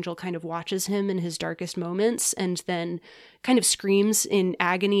 and an angel kind of watches him in his darkest moments and then kind of screams in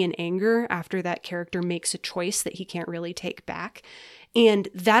agony and anger after that character makes a choice that he can't really take back. And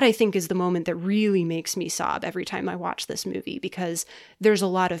that, I think, is the moment that really makes me sob every time I watch this movie, because there's a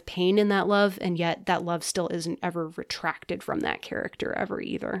lot of pain in that love, and yet that love still isn't ever retracted from that character ever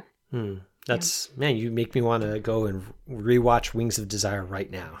either. Man, you make me want to go and rewatch Wings of Desire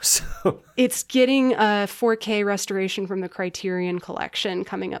right now. So it's getting a 4K restoration from the Criterion Collection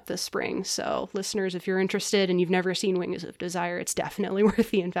coming up this spring. So listeners, if you're interested and you've never seen Wings of Desire, it's definitely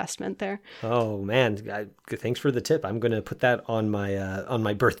worth the investment there. Oh man, thanks for the tip. I'm going to put that on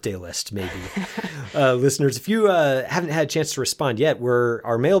my birthday list, maybe. Listeners, if you haven't had a chance to respond yet,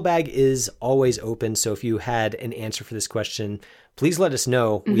 our mailbag is always open. So if you had an answer for this question, please let us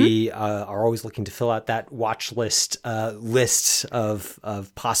know. We are always looking to fill out that watch list of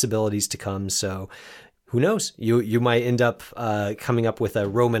possibilities to come. So who knows? You might end up coming up with a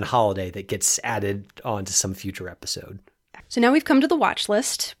Roman Holiday that gets added onto some future episode. So now we've come to the watch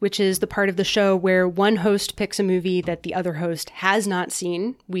list, which is the part of the show where one host picks a movie that the other host has not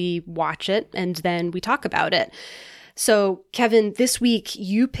seen. We watch it and then we talk about it. So, Kevin, this week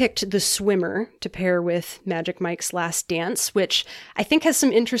you picked The Swimmer to pair with Magic Mike's Last Dance, which I think has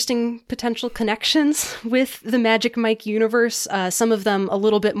some interesting potential connections with the Magic Mike universe, some of them a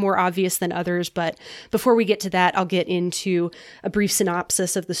little bit more obvious than others. But before we get to that, I'll get into a brief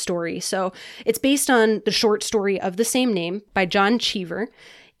synopsis of the story. So it's based on the short story of the same name by John Cheever.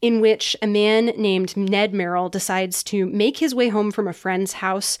 in which a man named Ned Merrill decides to make his way home from a friend's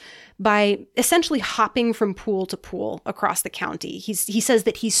house by essentially hopping from pool to pool across the county. He says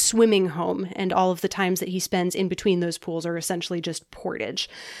that he's swimming home, and all of the times that he spends in between those pools are essentially just portage.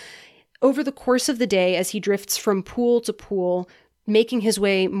 Over the course of the day, as he drifts from pool to pool, making his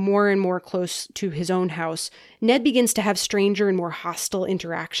way more and more close to his own house, Ned begins to have stranger and more hostile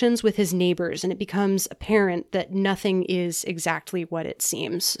interactions with his neighbors, and it becomes apparent that nothing is exactly what it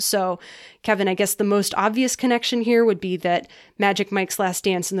seems. So, Kevin, I guess the most obvious connection here would be that Magic Mike's Last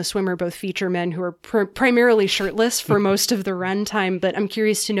Dance and The Swimmer both feature men who are primarily shirtless for most of the runtime, but I'm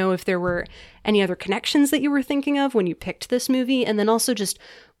curious to know if there were any other connections that you were thinking of when you picked this movie, and then also just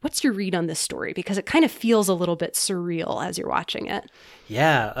what's your read on this story? Because it kind of feels a little bit surreal as you're watching it.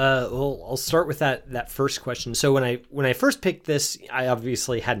 Yeah, well, I'll start with that first question. So when I first picked this, I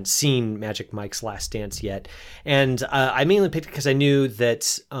obviously hadn't seen Magic Mike's Last Dance yet, and I mainly picked it because I knew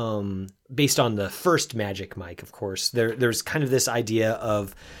that based on the first Magic Mike, of course, there's kind of this idea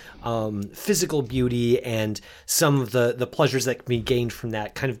of physical beauty and some of the pleasures that can be gained from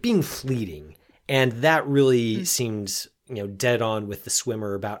that kind of being fleeting, and that really seems dead on with The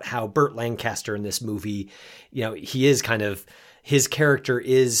Swimmer about how Burt Lancaster in this movie, he is kind of, his character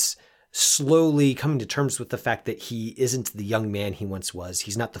is slowly coming to terms with the fact that he isn't the young man he once was.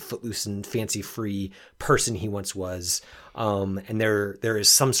 He's not the footloose and fancy free person he once was. And there is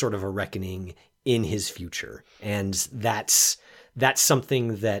some sort of a reckoning in his future. And that's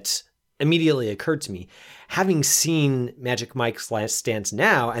something that immediately occurred to me. Having seen Magic Mike's Last Dance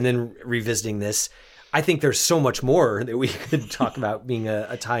now, and then revisiting this, I think there's so much more that we could talk about being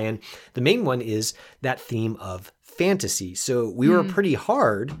a tie-in. The main one is that theme of fantasy. So we were pretty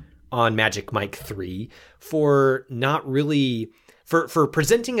hard on Magic Mike 3 for not really, for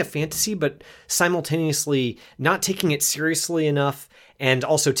presenting a fantasy, but simultaneously not taking it seriously enough and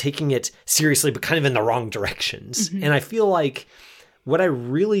also taking it seriously, but kind of in the wrong directions. Mm-hmm. And I feel like what I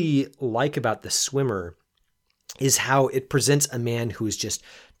really like about The Swimmer is how it presents a man who is just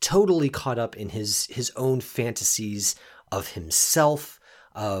totally caught up in his own fantasies of himself,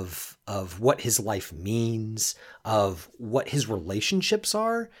 of what his life means, of what his relationships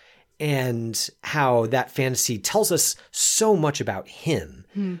are, and how that fantasy tells us so much about him.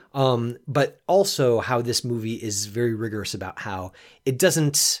 But also how this movie is very rigorous about how it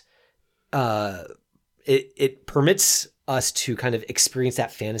doesn't, it permits us to kind of experience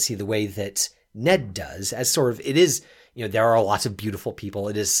that fantasy the way that Ned does, as sort of, it is, there are lots of beautiful people.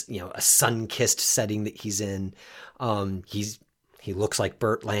 It is, a sun-kissed setting that he's in. He looks like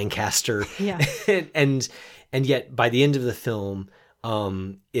Burt Lancaster. Yeah. and yet by the end of the film,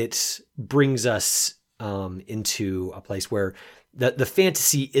 it brings us into a place where the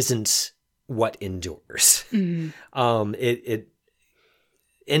fantasy isn't what endures. Mm-hmm. It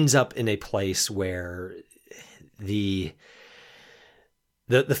ends up in a place where the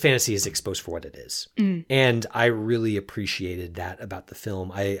fantasy is exposed for what it is. Mm. And I really appreciated that about the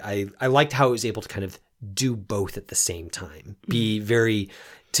film. I liked how it was able to kind of do both at the same time, be very,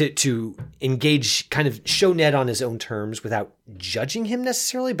 to engage, kind of show Ned on his own terms without judging him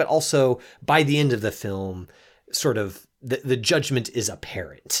necessarily, but also by the end of the film, sort of the judgment is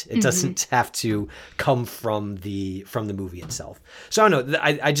apparent. It doesn't have to come from the movie itself. So I don't know,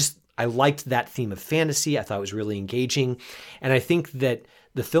 I liked that theme of fantasy. I thought it was really engaging. And I think that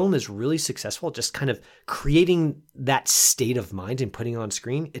the film is really successful at just kind of creating that state of mind and putting it on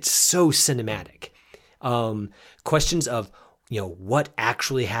screen. It's so cinematic. Questions of, what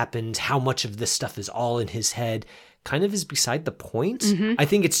actually happened, how much of this stuff is all in his head, kind of is beside the point. Mm-hmm. I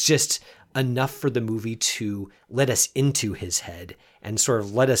think it's just enough for the movie to let us into his head and sort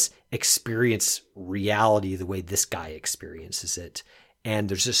of let us experience reality the way this guy experiences it. And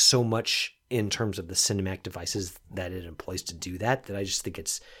there's just so much in terms of the cinematic devices that it employs to do that I just think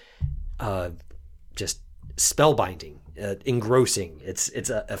it's just spellbinding, engrossing. It's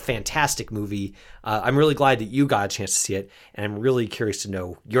a fantastic movie. I'm really glad that you got a chance to see it, and I'm really curious to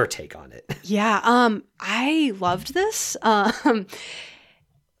know your take on it. Yeah, I loved this.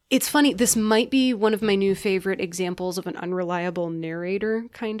 It's funny, this might be one of my new favorite examples of an unreliable narrator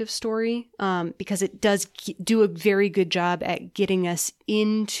kind of story, because it does do a very good job at getting us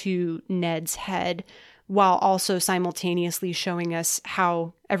into Ned's head while also simultaneously showing us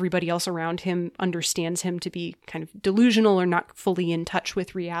how everybody else around him understands him to be kind of delusional or not fully in touch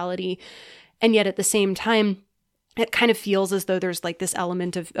with reality. And yet at the same time, it kind of feels as though there's like this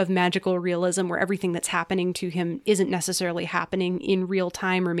element of magical realism where everything that's happening to him isn't necessarily happening in real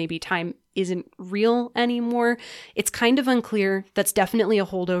time, or maybe time isn't real anymore. It's kind of unclear. That's definitely a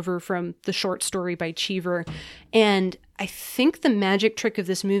holdover from the short story by Cheever. And I think the magic trick of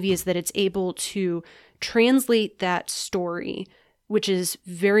this movie is that it's able to translate that story, which is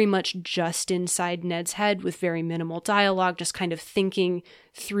very much just inside Ned's head with very minimal dialogue, just kind of thinking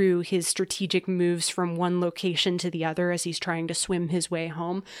through his strategic moves from one location to the other as he's trying to swim his way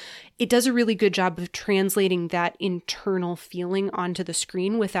home. It does a really good job of translating that internal feeling onto the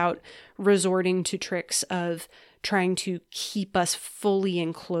screen without resorting to tricks of trying to keep us fully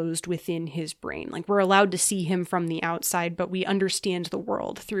enclosed within his brain. Like, we're allowed to see him from the outside, but we understand the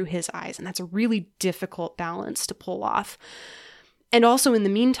world through his eyes. And that's a really difficult balance to pull off. And also in the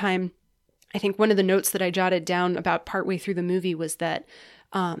meantime, I think one of the notes that I jotted down about partway through the movie was that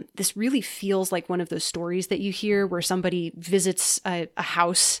this really feels like one of those stories that you hear where somebody visits a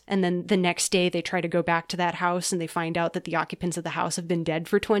house and then the next day they try to go back to that house and they find out that the occupants of the house have been dead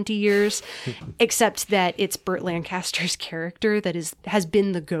for 20 years, except that it's Burt Lancaster's character that has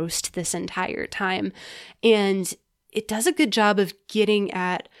been the ghost this entire time. And it does a good job of getting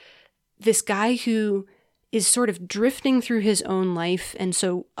at this guy who is sort of drifting through his own life and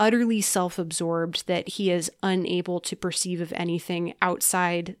so utterly self-absorbed that he is unable to perceive of anything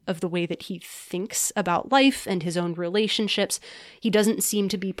outside of the way that he thinks about life and his own relationships. He doesn't seem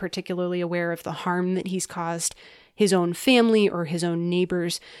to be particularly aware of the harm that he's caused his own family or his own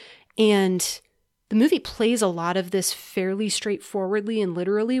neighbors. And the movie plays a lot of this fairly straightforwardly and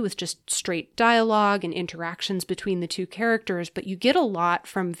literally with just straight dialogue and interactions between the two characters, but you get a lot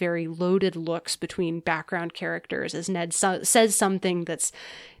from very loaded looks between background characters as Ned says something that's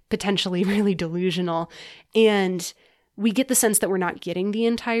potentially really delusional. And we get the sense that we're not getting the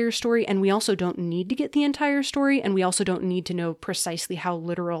entire story, and we also don't need to get the entire story, and we also don't need to know precisely how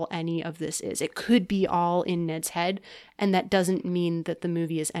literal any of this is. It could be all in Ned's head, and that doesn't mean that the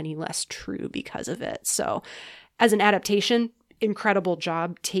movie is any less true because of it. So, as an adaptation, incredible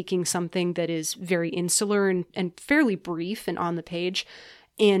job taking something that is very insular and fairly brief and on the page,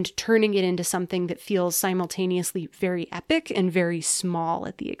 and turning it into something that feels simultaneously very epic and very small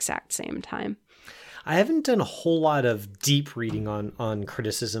at the exact same time. I haven't done a whole lot of deep reading on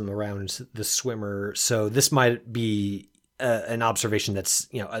criticism around The Swimmer, so this might be an observation that's,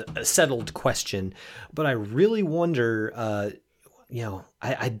 a settled question. But I really wonder,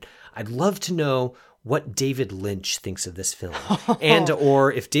 I'd love to know what David Lynch thinks of this film, and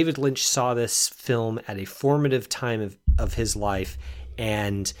or if David Lynch saw this film at a formative time of his life,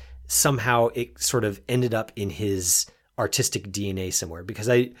 and somehow it sort of ended up in his artistic DNA somewhere, because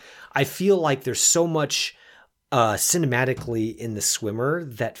I feel like there's so much cinematically in The Swimmer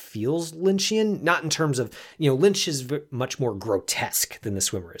that feels Lynchian, not in terms of, Lynch is much more grotesque than The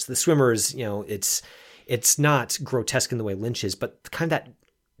Swimmer is. The Swimmer is, it's not grotesque in the way Lynch is, but kind of that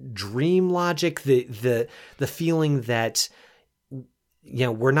dream logic, the feeling that,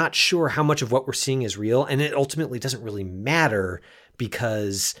 we're not sure how much of what we're seeing is real, and it ultimately doesn't really matter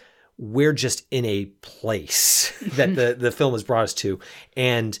because we're just in a place that the film has brought us to,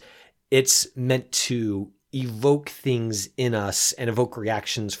 and it's meant to evoke things in us and evoke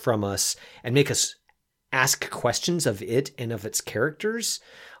reactions from us and make us ask questions of it and of its characters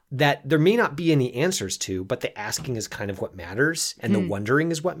that there may not be any answers to, but the asking is kind of what matters, and the wondering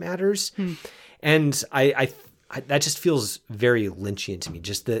is what matters. And I that just feels very Lynchian to me,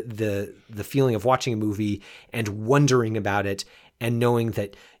 just the feeling of watching a movie and wondering about it and knowing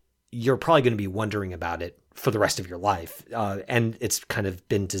that you're probably going to be wondering about it for the rest of your life. And it's kind of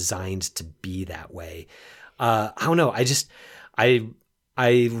been designed to be that way. I don't know. I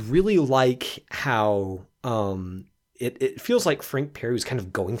really like how it feels like Frank Perry was kind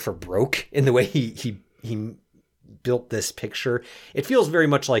of going for broke in the way he built this picture. It feels very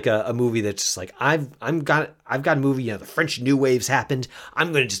much like a movie that's just like, I've got a movie, the French New Wave's happened.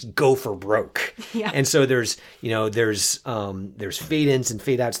 I'm going to just go for broke. Yeah. And so there's fade ins and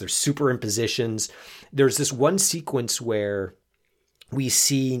fade outs. There's superimpositions. There's this one sequence where we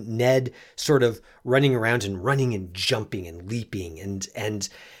see Ned sort of running around and jumping and leaping, and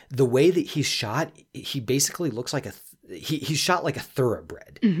the way that he's shot, he basically looks like he's shot like a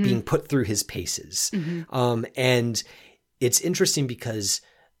thoroughbred being put through his paces. And it's interesting because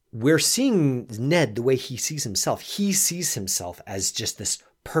we're seeing Ned the way he sees himself. He sees himself as just this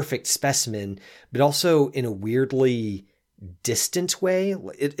perfect specimen, but also in a weirdly distant way.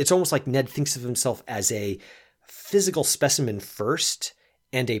 It's almost like Ned thinks of himself as a physical specimen first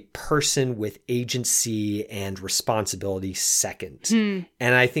and a person with agency and responsibility second.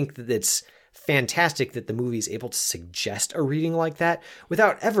 And I think that it's fantastic that the movie is able to suggest a reading like that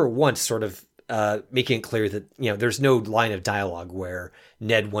without ever once sort of making it clear that, there's no line of dialogue where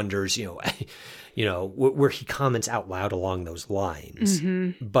Ned wonders, where he comments out loud along those lines.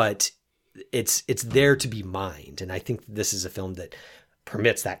 But it's there to be mined. And I think this is a film that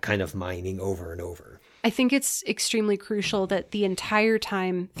permits that kind of mining over and over. I think it's extremely crucial that the entire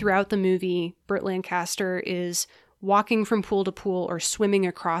time throughout the movie, Burt Lancaster is walking from pool to pool or swimming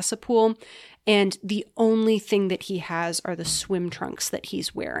across a pool, and the only thing that he has are the swim trunks that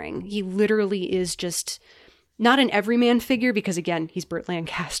he's wearing. He literally is just not an everyman figure because, again, he's Burt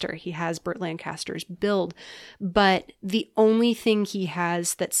Lancaster. He has Burt Lancaster's build, but the only thing he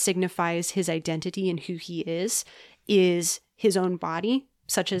has that signifies his identity and who he is his own body,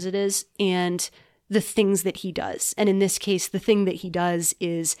 such as it is, and the things that he does. And in this case, the thing that he does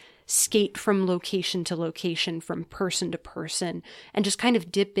is skate from location to location, from person to person, and just kind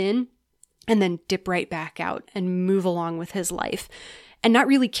of dip in and then dip right back out and move along with his life. And not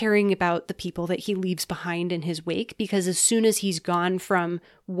really caring about the people that he leaves behind in his wake, because as soon as he's gone from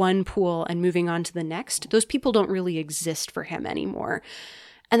one pool and moving on to the next, those people don't really exist for him anymore.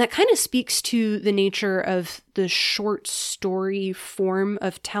 And that kind of speaks to the nature of the short story form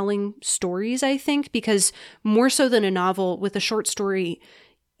of telling stories, I think, because more so than a novel, with a short story,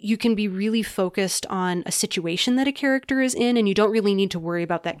 you can be really focused on a situation that a character is in, and you don't really need to worry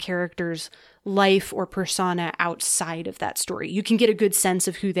about that character's life or persona outside of that story. You can get a good sense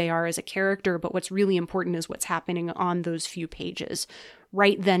of who they are as a character, but what's really important is what's happening on those few pages,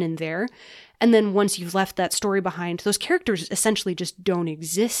 right then and there. And then once you've left that story behind, those characters essentially just don't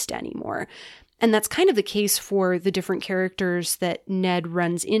exist anymore. And that's kind of the case for the different characters that Ned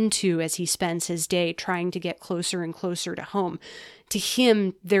runs into as he spends his day trying to get closer and closer to home. To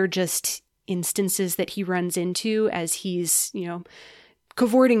him, they're just instances that he runs into as he's,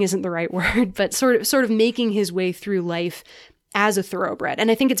 cavorting isn't the right word, but sort of making his way through life as a thoroughbred. And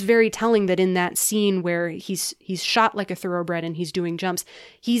I think it's very telling that in that scene where he's shot like a thoroughbred and he's doing jumps,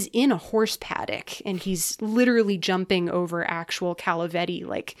 he's in a horse paddock and he's literally jumping over actual Calavetti,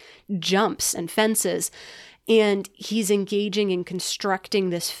 like jumps and fences. And he's engaging in constructing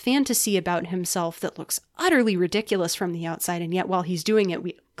this fantasy about himself that looks utterly ridiculous from the outside. And yet while he's doing it,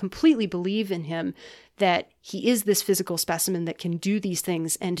 we completely believe in him that he is this physical specimen that can do these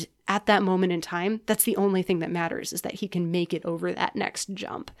things. And at that moment in time, that's the only thing that matters, is that he can make it over that next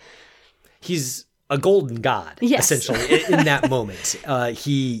jump. He's a golden god, yes. Essentially, in that moment.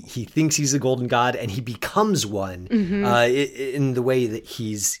 He thinks he's a golden god, and he becomes one in the way that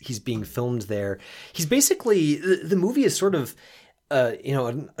he's being filmed there. He's basically, the movie is sort of,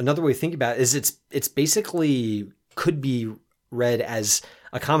 another way to think about it is it's basically could be read as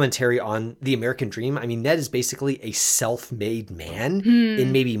a commentary on the American dream. I mean, Ned is basically a self-made man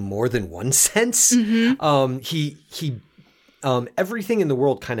in maybe more than one sense. Everything in the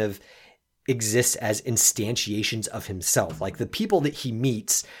world kind of exists as instantiations of himself. Like the people that he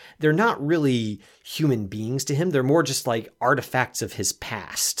meets, they're not really human beings to him. They're more just like artifacts of his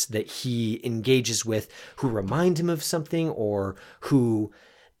past that he engages with, who remind him of something, or who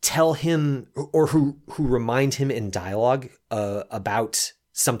tell him, or who remind him in dialogue about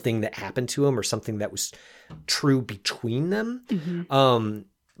something that happened to him or something that was true between them.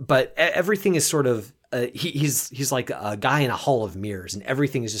 But everything is sort of he's like a guy in a hall of mirrors, and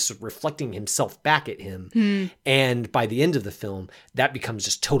everything is just reflecting himself back at him. And by the end of the film, that becomes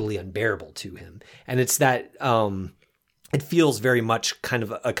just totally unbearable to him. And it's that it feels very much kind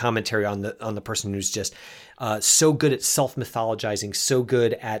of a commentary on the person who's just so good at self-mythologizing, so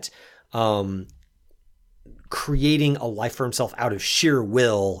good at creating a life for himself out of sheer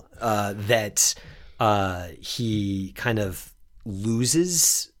will, that he kind of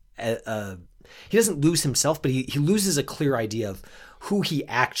loses. He doesn't lose himself, but he loses a clear idea of who he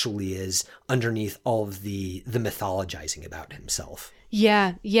actually is underneath all of the mythologizing about himself.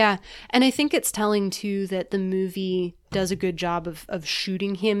 Yeah. And I think it's telling, too, that the movie does a good job of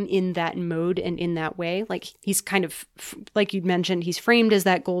shooting him in that mode and in that way. Like, he's kind of, like you mentioned, he's framed as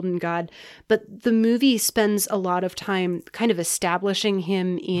that golden god, but the movie spends a lot of time kind of establishing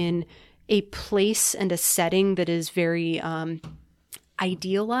him in a place and a setting that is very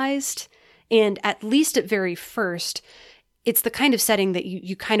idealized. And at least at very first, it's the kind of setting that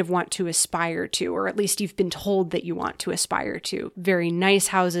you kind of want to aspire to, or at least you've been told that you want to aspire to. Very nice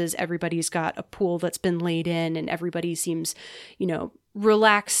houses. Everybody's got a pool that's been laid in, and everybody seems,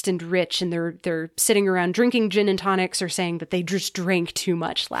 relaxed and rich, and they're sitting around drinking gin and tonics or saying that they just drank too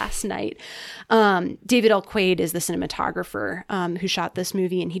much last night. David L. Quaid is the cinematographer who shot this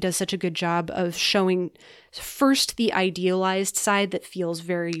movie, and he does such a good job of showing first the idealized side that feels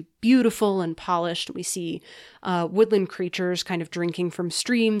very beautiful and polished. We see woodland creatures kind of drinking from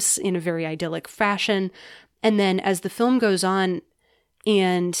streams in a very idyllic fashion. And then as the film goes on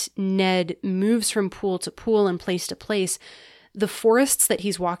and Ned moves from pool to pool and place to place, the forests that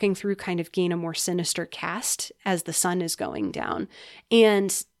he's walking through kind of gain a more sinister cast as the sun is going down.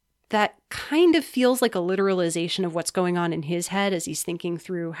 And that kind of feels like a literalization of what's going on in his head as he's thinking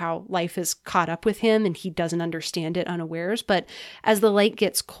through how life has caught up with him and he doesn't understand it unawares. But as the light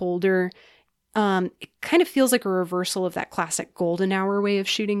gets colder, it kind of feels like a reversal of that classic golden hour way of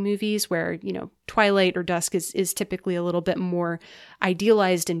shooting movies where, twilight or dusk is typically a little bit more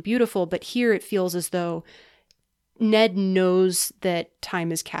idealized and beautiful. But here it feels as though Ned knows that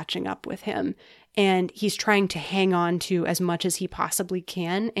time is catching up with him and he's trying to hang on to as much as he possibly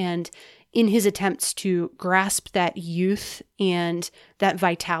can. And in his attempts to grasp that youth and that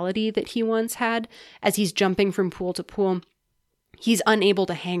vitality that he once had, as he's jumping from pool to pool, he's unable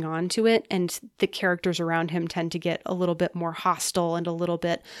to hang on to it, and the characters around him tend to get a little bit more hostile and a little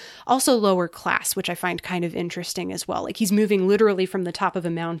bit also lower class, which I find kind of interesting as well. Like he's moving literally from the top of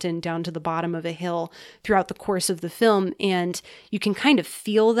a mountain down to the bottom of a hill throughout the course of the film, and you can kind of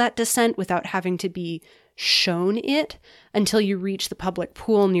feel that descent without having to be shown it until you reach the public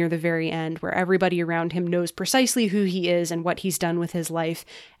pool near the very end, where everybody around him knows precisely who he is and what he's done with his life,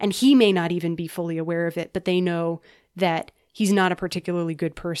 and he may not even be fully aware of it, but they know that he's not a particularly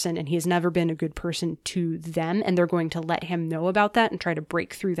good person and he has never been a good person to them. And they're going to let him know about that and try to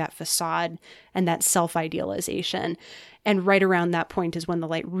break through that facade and that self-idealization. And right around that point is when the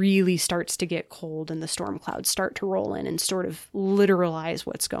light really starts to get cold and the storm clouds start to roll in and sort of literalize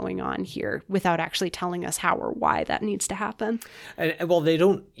what's going on here without actually telling us how or why that needs to happen. And well, they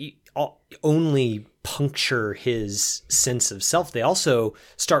don't only puncture his sense of self. They also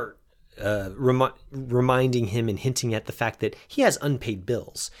start reminding him and hinting at the fact that he has unpaid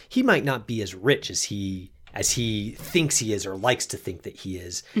bills. He might not be as rich as he thinks he is or likes to think that he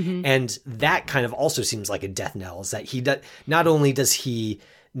is. Mm-hmm. And that kind of also seems like a death knell, is that not only does he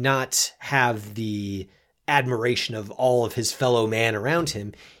not have the admiration of all of his fellow man around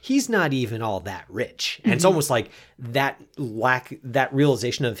him, he's not even all that rich. And it's almost like that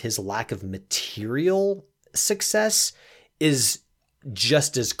realization of his lack of material success is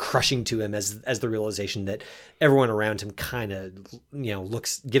just as crushing to him as the realization that everyone around him kind of,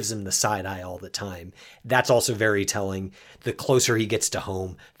 gives him the side eye all the time. That's also very telling. The closer he gets to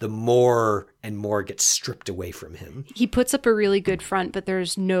home, the more and more gets stripped away from him. He puts up a really good front, but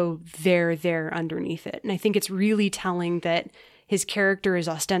there's no there underneath it. And I think it's really telling that his character is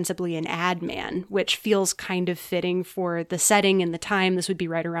ostensibly an ad man, which feels kind of fitting for the setting and the time. This would be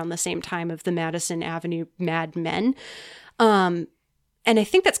right around the same time of the Madison Avenue Mad Men. And I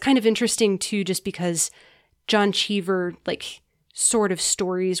think that's kind of interesting too, just because John Cheever, sort of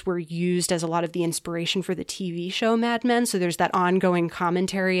stories were used as a lot of the inspiration for the TV show Mad Men. So there's that ongoing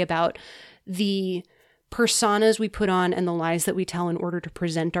commentary about the personas we put on and the lies that we tell in order to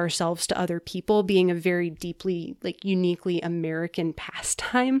present ourselves to other people being a very deeply, uniquely American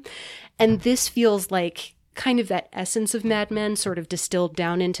pastime. And this feels like kind of that essence of Mad Men sort of distilled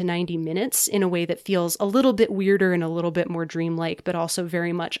down into 90 minutes in a way that feels a little bit weirder and a little bit more dreamlike, but also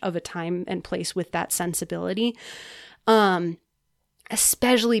very much of a time and place with that sensibility.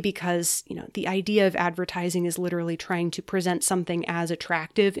 Especially because, the idea of advertising is literally trying to present something as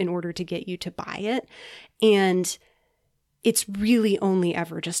attractive in order to get you to buy it. And it's really only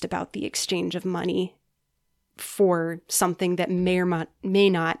ever just about the exchange of money for something that may or may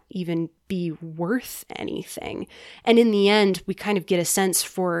not even be worth anything. And in the end, we kind of get a sense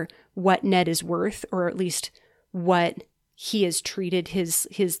for what Ned is worth, or at least what he has treated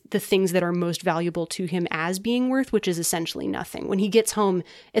the things that are most valuable to him as being worth, which is essentially nothing. When he gets home,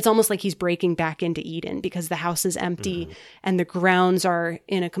 it's almost like he's breaking back into Eden because the house is empty and the grounds are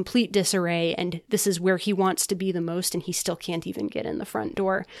in a complete disarray, and this is where he wants to be the most, and he still can't even get in the front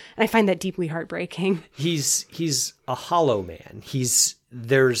door. And I find that deeply heartbreaking. He's a hollow man.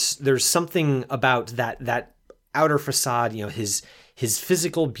 There's something about that outer facade, his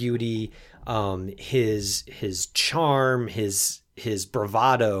physical beauty, his charm, his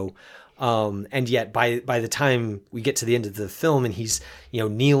bravado, and yet by the time we get to the end of the film and he's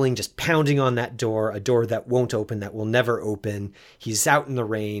kneeling, just pounding on that door, a door that won't open, that will never open, he's out in the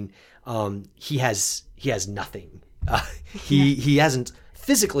rain, he has nothing. He hasn't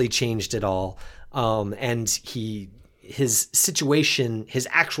physically changed at all, and his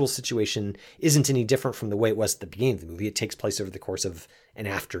actual situation isn't any different from the way it was at the beginning of the movie. It takes place over the course of an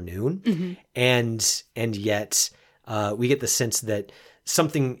afternoon. And yet we get the sense that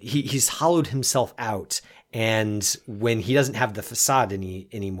he's hollowed himself out. And when he doesn't have the facade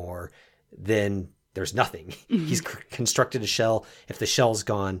anymore, then there's nothing. He's constructed a shell. If the shell's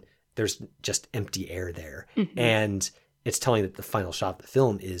gone, there's just empty air there. And it's telling that the final shot of the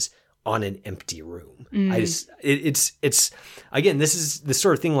film is on an empty room. It's again, this is the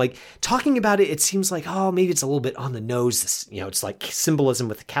sort of thing, like talking about it, it seems like, oh, maybe it's a little bit on the nose. This, it's like symbolism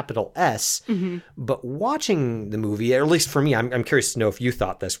with a capital S. But watching the movie, or at least for me, I'm curious to know if you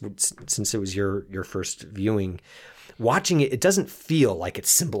thought this, since it was your first viewing. Watching it, it doesn't feel like it's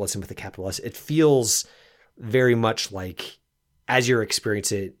symbolism with a capital S. It feels very much like as you're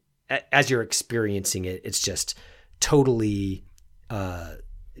experiencing it, it's just totally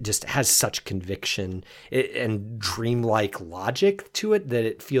just has such conviction and dreamlike logic to it that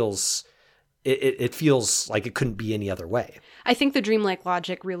it feels like it couldn't be any other way. I think the dreamlike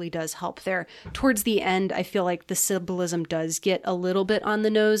logic really does help there. Towards the end, I feel like the symbolism does get a little bit on the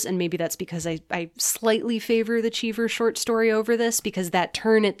nose, and maybe that's because I slightly favor the Cheever short story over this, because that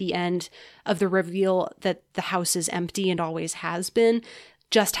turn at the end of the reveal that the house is empty and always has been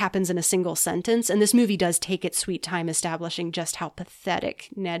just happens in a single sentence. And this movie does take its sweet time establishing just how pathetic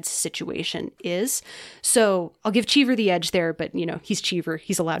Ned's situation is. So I'll give Cheever the edge there, but he's Cheever.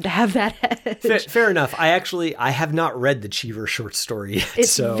 He's allowed to have that edge. Fair enough. I have not read the Cheever short story yet.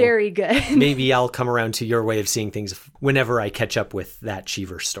 It's so very good. Maybe I'll come around to your way of seeing things whenever I catch up with that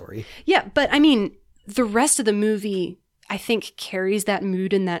Cheever story. Yeah, but I mean, the rest of the movie, I think, carries that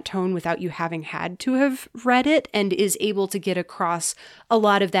mood and that tone without you having had to have read it, and is able to get across a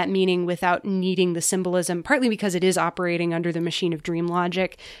lot of that meaning without needing the symbolism, partly because it is operating under the machine of dream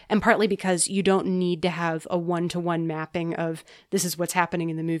logic, and partly because you don't need to have a one-to-one mapping of this is what's happening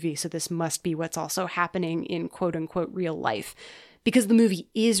in the movie, so this must be what's also happening in quote-unquote real life. Because the movie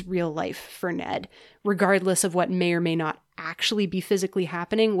is real life for Ned, regardless of what may or may not actually be physically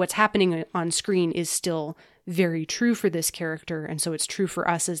happening. What's happening on screen is still very true for this character, and so it's true for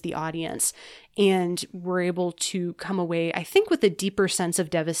us as the audience. And we're able to come away, I think, with a deeper sense of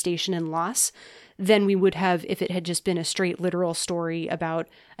devastation and loss than we would have if it had just been a straight literal story about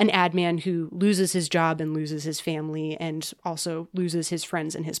an ad man who loses his job and loses his family and also loses his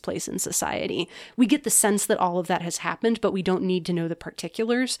friends and his place in society. We get the sense that all of that has happened, but we don't need to know the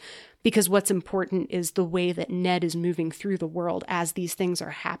particulars, because what's important is the way that Ned is moving through the world as these things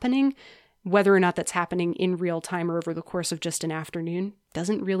are happening. Whether or not that's happening in real time or over the course of just an afternoon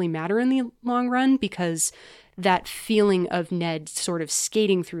doesn't really matter in the long run, because that feeling of Ned sort of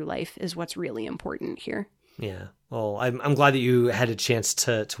skating through life is what's really important here. Yeah. Well, I'm glad that you had a chance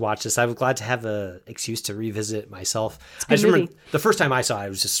to watch this. I'm glad to have an excuse to revisit it myself. I just remember the first time I saw it, I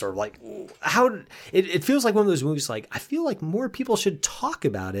was just sort of like, it feels like one of those movies, like, I feel like more people should talk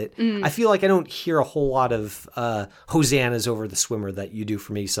about it. I feel like I don't hear a whole lot of hosannas over The Swimmer that you do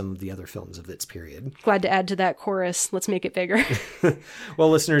for me some of the other films of its period. Glad to add to that chorus. Let's make it bigger. Well,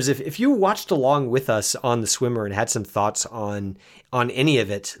 listeners, if you watched along with us on The Swimmer and had some thoughts on any of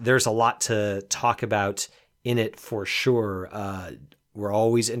it, there's a lot to talk about in it for sure. We're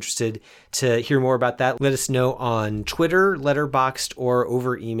always interested to hear more about that. Let us know on Twitter, Letterboxd, or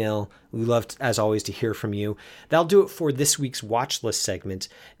over email. We love, as always, to hear from you. That'll do it for this week's Watch List segment.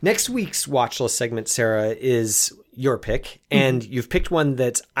 Next week's Watch List segment, Sarah, is your pick, and you've picked one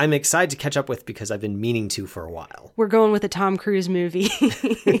that I'm excited to catch up with because I've been meaning to for a while. We're going with a Tom Cruise movie.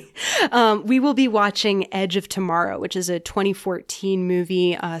 We will be watching Edge of Tomorrow, which is a 2014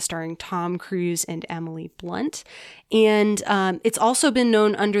 movie starring Tom Cruise and Emily Blunt. And it's also been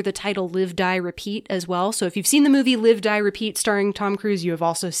known under the title Live, Die, Repeat as well. So if you've seen the movie Live, Die, Repeat starring Tom Cruise, you have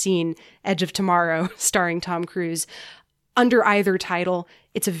also seen Edge of Tomorrow starring Tom Cruise. Under either title,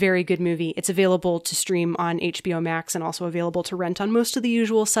 it's a very good movie. It's available to stream on HBO Max and also available to rent on most of the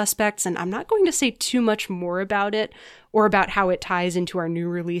usual suspects. And I'm not going to say too much more about it or about how it ties into our new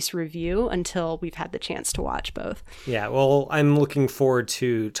release review until we've had the chance to watch both. Yeah, well, I'm looking forward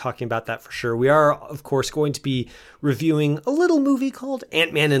to talking about that for sure. We are, of course, going to be reviewing a little movie called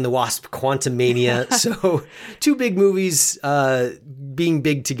Ant-Man and the Wasp: Quantumania. So 2 big movies being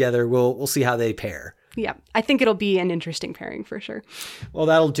big together. We'll see how they pair. Yeah, I think it'll be an interesting pairing for sure. Well,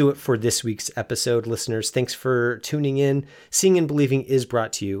 that'll do it for this week's episode, listeners. Thanks for tuning in. Seeing and Believing is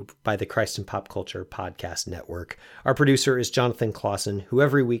brought to you by the Christ and Pop Culture Podcast Network. Our producer is Jonathan Clausen, who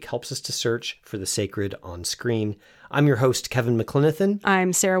every week helps us to search for the sacred on screen. I'm your host, Kevin McLenithan.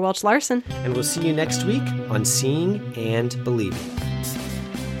 I'm Sarah Welch Larson. And we'll see you next week on Seeing and Believing.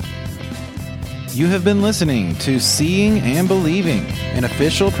 You have been listening to Seeing and Believing, an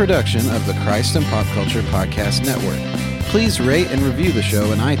official production of the Christ and Pop Culture Podcast Network. Please rate and review the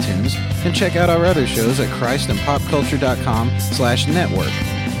show in iTunes and check out our other shows at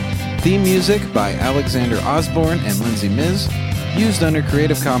christandpopculture.com/network. Theme music by Alexander Osborne and Lindsay Miz, used under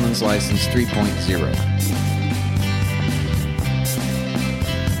Creative Commons License 3.0.